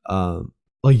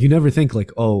 Like, you never think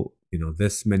like, oh, you know,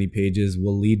 this many pages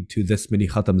will lead to this many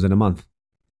khatams in a month.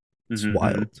 It's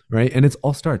wild, right? And it's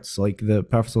all starts, like the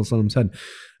Prophet ﷺ said,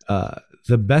 uh,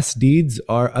 the best deeds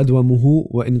are adwamuhu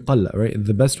wa in qalla, right?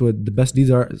 The best deeds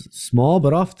are small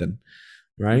but often,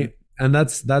 Mhm. right? And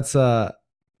that's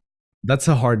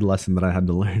a hard lesson that I had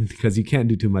to learn because you can't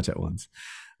do too much at once.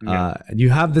 Yeah. And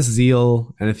you have this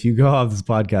zeal, and if you go off this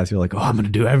podcast, you're like, "Oh, I'm going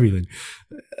to do everything."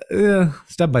 Yeah,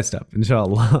 step by step,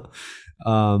 inshallah.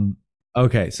 um,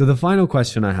 okay, so the final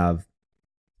question I have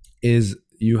is: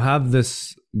 you have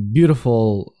this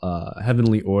beautiful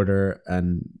heavenly order,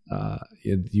 and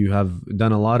you have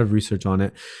done a lot of research on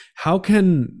it. How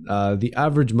can the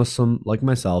average Muslim like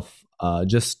myself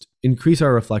just increase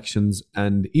our reflections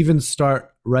and even start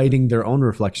writing their own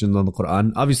reflections on the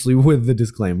Quran? Obviously, with the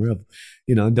disclaimer of,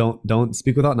 don't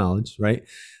speak without knowledge, right?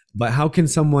 But how can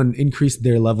someone increase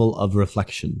their level of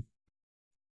reflection?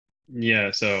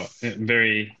 Yeah, so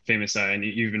very famous ayah, and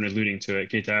you've been alluding to it.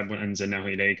 كتاب أنزلناه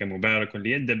إليك مبارك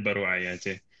ليدبروا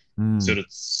آياته. Mm. Surah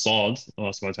Sad, Allah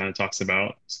subhanahu wa ta'ala talks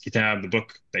about Kitab, the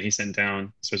book that He sent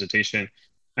down, His recitation.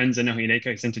 أنزلناه إليك,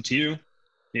 He sent it to you.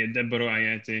 ليدبروا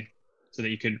آياته, so that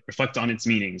you could reflect on its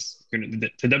meanings.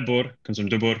 Tadabbur comes from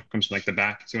dubur, comes from like the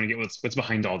back. So you want to get what's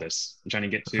behind all this. I'm trying to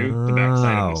get to the back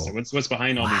side of this. So Oh, what's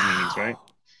behind all these meanings, right? wow.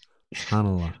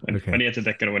 Subhanallah.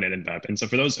 Okay. And so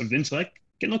for those of the intellect,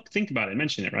 think about it,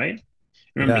 mention it, right?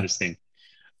 Remember Yeah. this thing.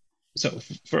 So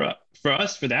for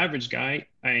us, for the average guy,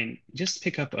 I mean, just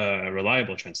pick up a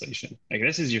reliable translation. Like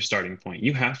this is your starting point.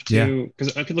 You have Yeah. to,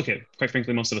 because I could look at, quite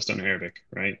frankly, most of us don't know Arabic,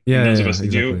 right? And Yeah. Yeah. those of Yeah. us who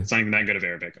do, Exactly. it's not even that good of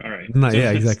Arabic. All right. Not. So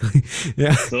Yeah. Exactly.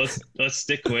 Yeah. so let's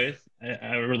stick with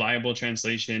a reliable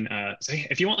translation. So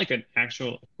if you want like an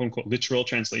actual quote unquote literal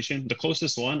translation, the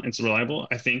closest one, it's reliable,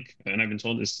 I think, and I've been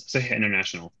told is Sahih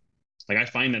International. Like I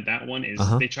find that one Uh is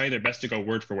huh. they try their best to go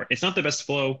word for word. It's not the best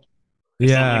flow.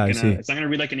 Yeah. I see. It's not gonna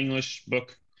read like an English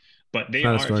book, but It's they not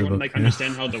a are. If you want to storybook. like Yeah.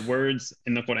 understand how the words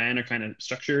in the Quran are kind of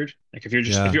structured, like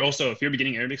Yeah. if you're a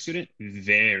beginning Arabic student,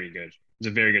 very good. It's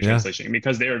a very good Yeah. translation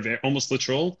because they are almost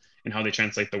literal in how they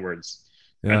translate the words.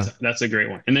 Yeah. That's a great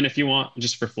one. And then if you want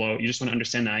just for flow, you just want to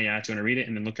understand the ayat, you want to read it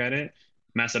and then look at it.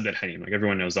 Masab al Halim, like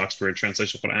everyone knows, the Oxford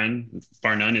Translation of Quran,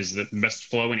 bar none, is the best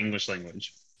flow in English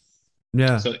language.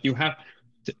 Yeah. So you have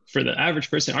for the average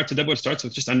person, our tadabbur starts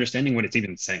with just understanding what it's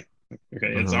even saying.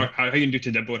 Okay, Uh it's huh. how you do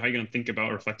tadabbur, how you going to think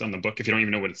about, reflect on the book if you don't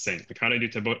even know what it's saying. Like how do I do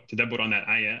tadabbur on that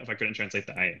ayah if I couldn't translate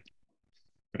the ayah,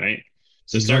 right?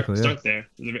 So Exactly. Yeah. start there.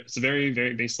 It's a very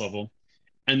very base level,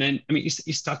 and then I mean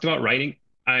you talked about writing.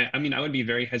 I mean I would be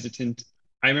very hesitant.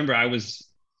 I remember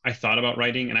I thought about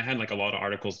writing and I had like a lot of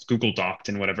articles Google Doced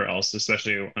and whatever else,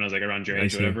 especially when I was like around your I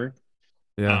age or see. whatever.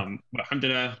 Yeah. But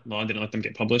alhamdulillah, Allah didn't let them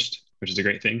get published, which is a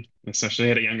great thing,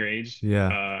 especially at a younger age,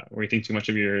 Yeah. where you think too much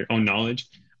of your own knowledge.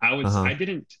 I Uh was, huh. I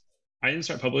didn't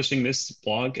start publishing this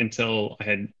blog until I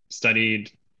had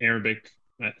studied Arabic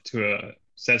to a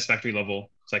satisfactory level.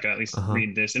 So I could at Uh least huh.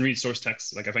 read this and read source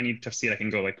text. Like if I need tafsir, I can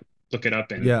go like look it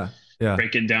up and Yeah. Yeah.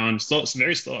 break it down slow. It's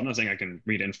very slow. I'm not saying I can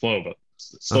read it in flow, but Uh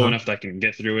slow huh. enough that I can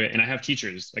get through it. And I have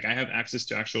teachers, like I have access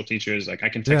to actual teachers. Like I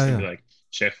can Yeah. text them and Yeah. be like,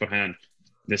 Sheikh Farhan,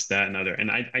 this, that, and other. And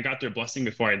I got their blessing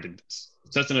before I did this.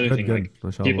 So that's another Good. thing. Good.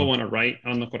 Like people MashaAllah. want to write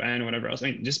on the Quran or whatever else. I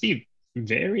mean, just be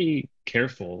very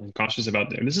careful and cautious about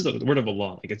that. This is the word of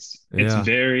Allah. Like Yeah.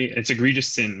 it's egregious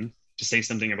sin to say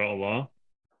something about Allah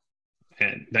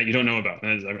and that you don't know about.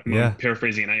 I'm Yeah.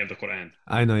 paraphrasing an ayah of the Quran.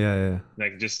 I know. Yeah. Yeah.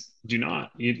 Like just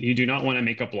you do not want to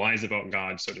make up lies about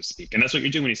God, so to speak. And that's what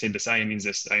you're doing when you say this ayah means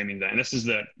this, ayah means that. And this is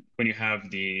the when you have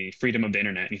the freedom of the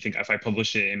internet and you think if I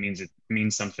publish it, it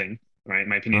means something, right?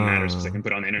 My opinion matters because I can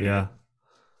put it on the internet. Yeah.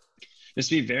 Just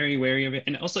be very wary of it.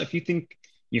 And also if you think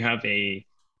you have a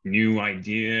new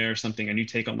idea or something, a new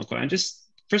take on the Quran, just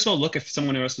first of all look if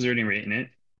someone else has already written it.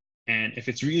 And if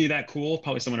it's really that cool,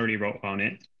 probably someone already wrote on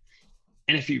it.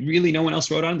 And if you really no one else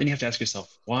wrote on it, then you have to ask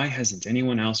yourself, why hasn't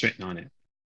anyone else written on it?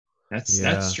 That's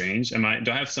Yeah. strange. Do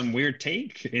I have some weird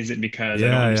take? Is it because I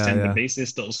don't Yeah. Yeah. understand the Yeah.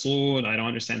 basis, the usul? I don't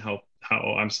understand how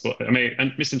I'm supposed. I mean,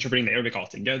 I'm misinterpreting the Arabic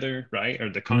altogether, right? Or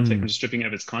the context. I'm Mm. just stripping it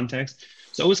of its context.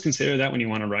 So always consider that when you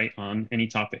want to write on any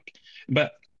topic.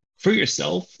 But for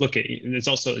yourself, look at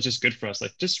it's just good for us.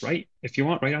 Like just write if you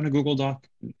want, write on a Google Doc,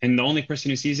 and the only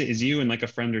person who sees it is you and like a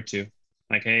friend or two.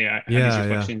 Like, hey, I have these Yeah. Yeah.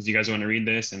 reflections. Do you guys want to read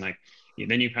this? And like,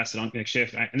 then you pass it on, like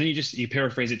Sheikh, and then you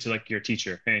paraphrase it to like your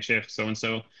teacher. Hey, Sheikh, so and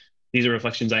so these are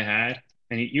reflections I had.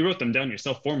 And you wrote them down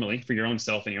yourself formally for your own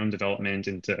self and your own development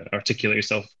and to articulate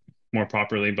yourself more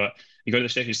properly. But you go to the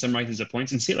Sheikh, you summarize the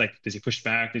points and see like, does he push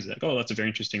back? Is he like, oh, that's a very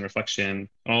interesting reflection.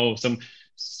 Oh,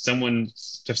 someone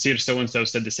tafsir so and so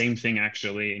said the same thing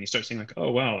actually. And you start saying like,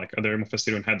 oh wow, like other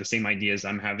mufassirun had the same ideas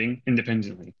I'm having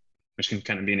independently, which can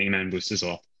kind of be an iman boost as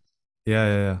well. Yeah.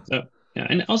 Yeah. Yeah. So yeah,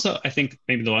 and also I think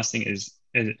maybe the last thing is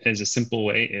as a simple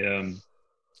way.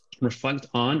 reflect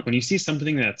on when you see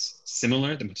something that's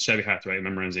similar, the mutashabihat, right?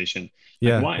 Memorization. Like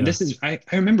Yeah, why? yeah, This is I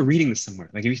remember reading this somewhere.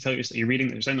 Like if you tell yourself you're reading,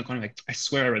 there's in the corner, like I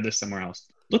swear I read this somewhere else.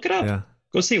 Look it up. yeah,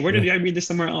 Go see where yeah. did I read this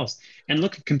somewhere else? And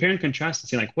look, compare and contrast and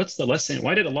see like what's the lesson?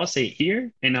 Why did Allah say it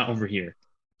here and not over here?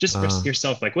 Just for Uh,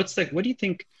 yourself, like what do you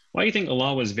think? Why do you think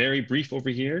Allah was very brief over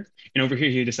here, and over here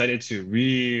He decided to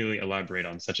really elaborate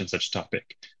on such and such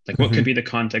topic? Like, what could mhm. be the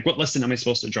context? What lesson am I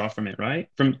supposed to draw from it? Right?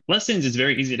 From lessons, it's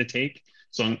very easy to take.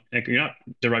 So, like, you're not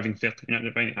deriving fiqh, you're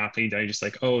not deriving aqidah. You're just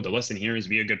like, oh, the lesson here is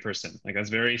be a good person. Like, that's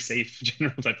very safe,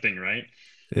 general type thing, right?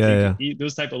 So Yeah, yeah,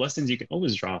 those type of lessons you can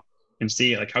always draw and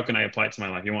see, like, how can I apply it to my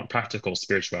life? You want practical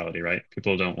spirituality, right?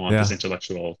 People don't want this yeah.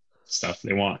 intellectual stuff.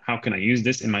 They want, how can I use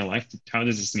this in my life? How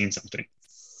does this mean something?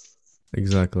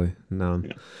 Exactly. نعم.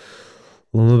 Yeah.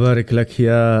 اللهم بارك لك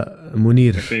يا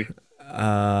منير. Okay.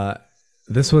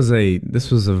 This was a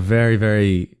very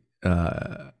very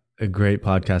a great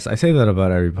podcast. I say that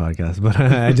about every podcast, but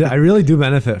I really do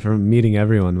benefit from meeting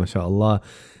everyone. MashaAllah,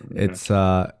 it's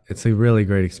a really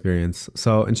great experience.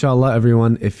 So inshallah,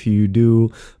 everyone, if you do,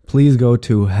 please go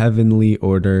to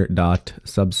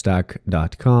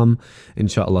heavenlyorder.substack.com.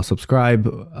 Inshallah, subscribe.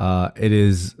 It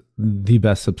is the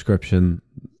best subscription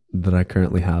that I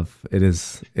currently have. It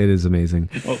is amazing.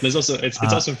 Oh, there's also it's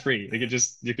also free. You can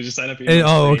just sign up.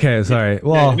 Okay, sorry.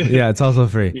 Well, yeah, it's also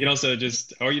free. You can also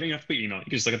just, or you don't have to put your email. You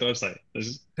can just look at the website.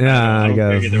 Yeah, I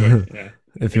guess. Either way. Yeah.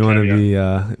 If you want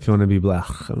to be black.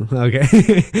 Okay.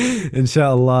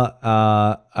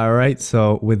 Inshallah. All right.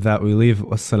 So with that we leave.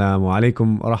 Wassalamu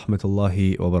alaikum wa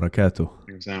rahmatullahi wa barakatuh.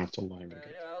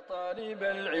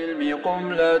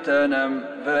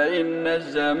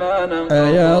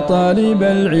 يا طالب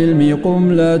العلم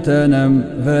قم لا تنم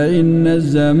فإن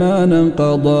الزمان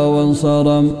انقضى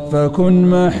وانصرم فكن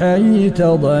ما حييت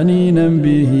ضنينا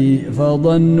به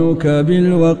فظنك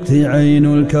بالوقت عين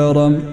الكرم